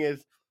my thing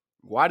is,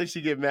 why did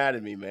she get mad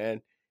at me,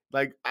 man?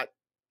 Like, I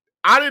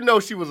didn't know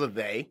she was a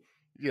they.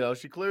 You know,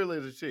 she clearly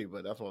is a she,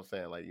 but that's what I'm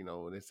saying. Like,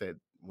 when they said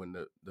when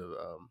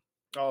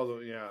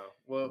yeah.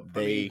 Well,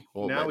 they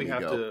now we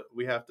have to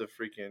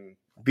freaking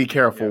be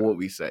careful what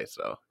we say.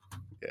 So.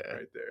 Yeah,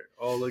 right there.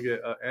 Oh, look at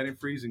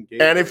antifreeze and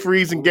Gatorade.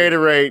 Antifreeze and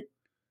Gatorade.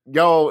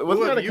 Yo,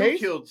 wasn't that a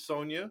case? You killed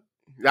Sonia.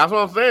 That's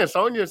what I'm saying.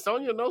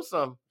 Sonia knows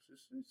something.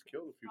 She's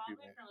killed a few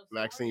people.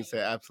 Maxine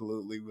said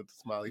absolutely with the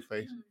smiley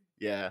face.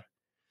 Yeah.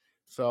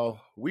 So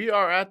we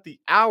are at the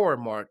hour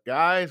mark,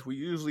 guys. We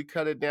usually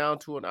cut it down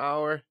to an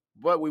hour,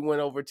 but we went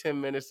over 10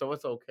 minutes, so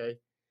it's okay.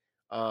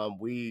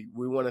 We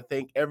want to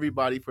thank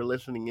everybody for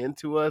listening in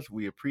to us.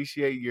 We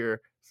appreciate your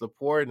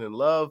support and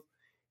love.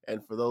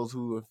 And for those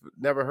who have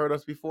never heard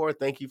us before,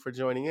 thank you for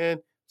joining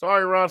in.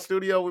 Sorry, Ron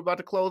Studio, we're about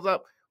to close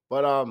up.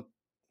 But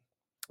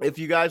if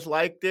you guys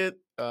liked it,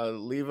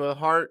 leave a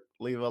heart,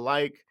 leave a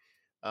like.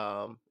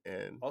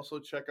 And also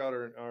check out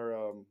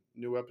our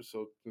new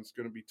episode. It's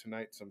going to be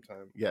tonight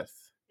sometime.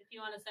 Yes. If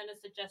you want to send us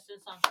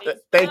suggestions on Facebook.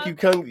 Thank you,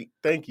 Kungi.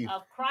 Thank you.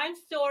 Of crime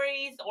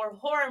stories or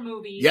horror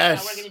movies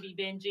yes. that we're going to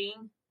be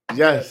binging.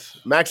 Yes.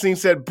 Maxine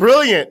said,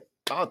 brilliant.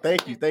 Oh,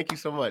 thank you. Thank you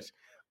so much.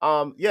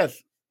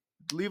 Yes.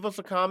 Leave us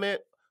a comment.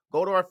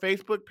 Go to our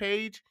Facebook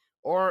page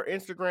or our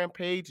Instagram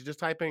page. Just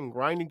type in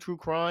Grinding True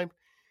Crime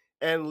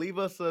and leave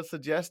us a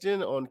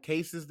suggestion on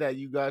cases that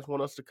you guys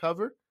want us to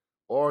cover,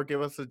 or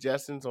give us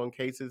suggestions on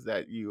cases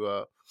that you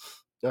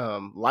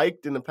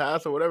liked in the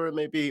past or whatever it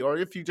may be. Or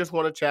if you just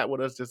want to chat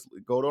with us, just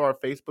go to our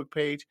Facebook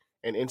page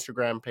and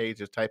Instagram page.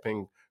 Just type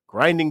in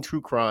Grinding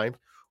True Crime.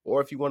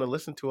 Or if you want to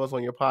listen to us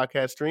on your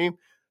podcast stream,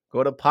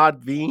 go to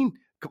Podbean,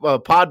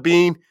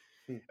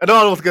 and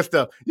all those good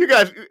stuff. You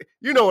guys,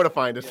 you know where to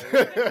find us.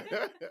 Yeah.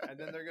 And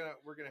then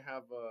we're gonna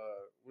have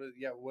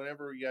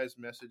whenever you guys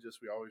message us,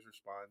 we always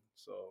respond.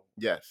 So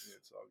yes,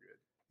 it's all good.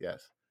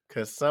 Yes,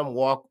 because some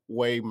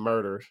walkway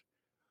murders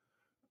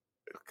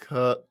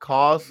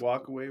cause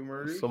walkaway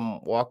murders.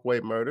 Some walkway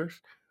murders.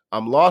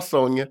 I'm lost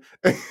on you.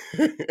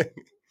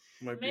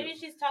 Maybe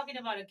she's talking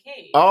about a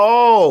case.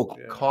 Oh,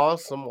 yeah.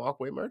 Cause some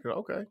walkway murder.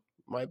 Okay,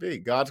 might be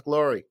God's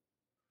glory.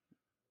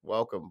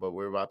 Welcome, but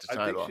we're about to sign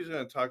off. I think she's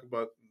going to talk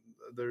about.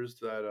 There's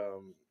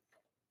those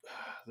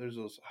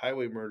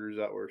highway murders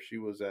out where she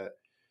was at.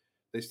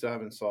 They still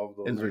haven't solved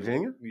those. In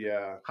Virginia?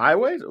 Yeah.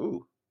 Highways?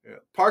 Ooh. Yeah.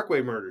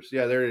 Parkway murders.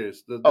 Yeah, there it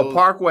is.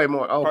 Parkway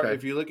murder. Okay.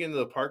 If you look into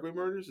the Parkway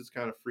murders, it's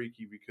kind of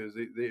freaky because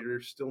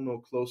they're still no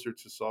closer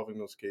to solving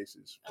those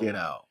cases. Get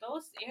out.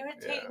 Those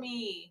irritate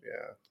me.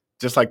 Yeah.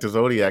 Just like the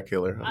Zodiac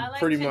killer. I like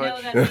pretty to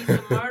much know that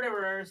these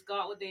murderers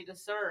got what they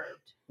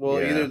deserved. Well,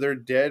 either they're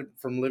dead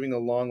from living a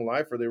long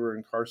life or they were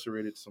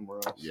incarcerated somewhere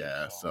else.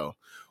 Yeah, so.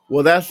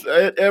 Well, that's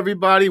it,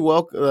 everybody.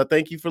 Welcome.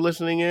 Thank you for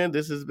listening in.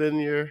 This has been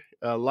your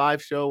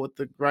live show with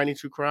the Grinding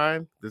True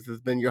Crime. This has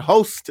been your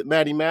host,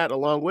 Maddie Matt,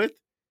 along with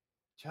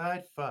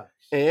Chad Fox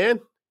and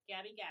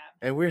Gabby Gab.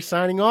 And we're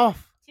signing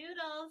off.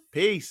 Toodles.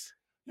 Peace.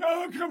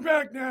 Y'all come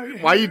back now.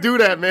 Why you do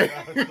that, man?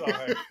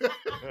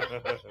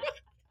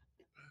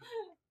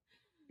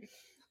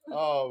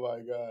 Oh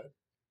my God.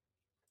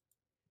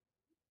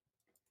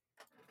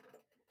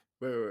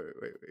 Wait,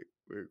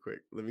 quick.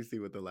 Let me see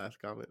what the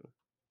last comment was.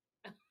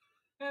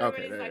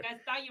 Everybody's like, I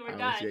thought you were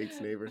done. I was Yates'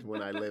 neighbors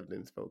when I lived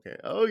in Spokane.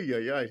 Oh,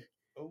 yeah.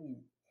 Oh.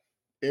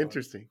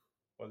 Interesting.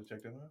 Want to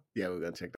check that out? Yeah, we're going to check that out.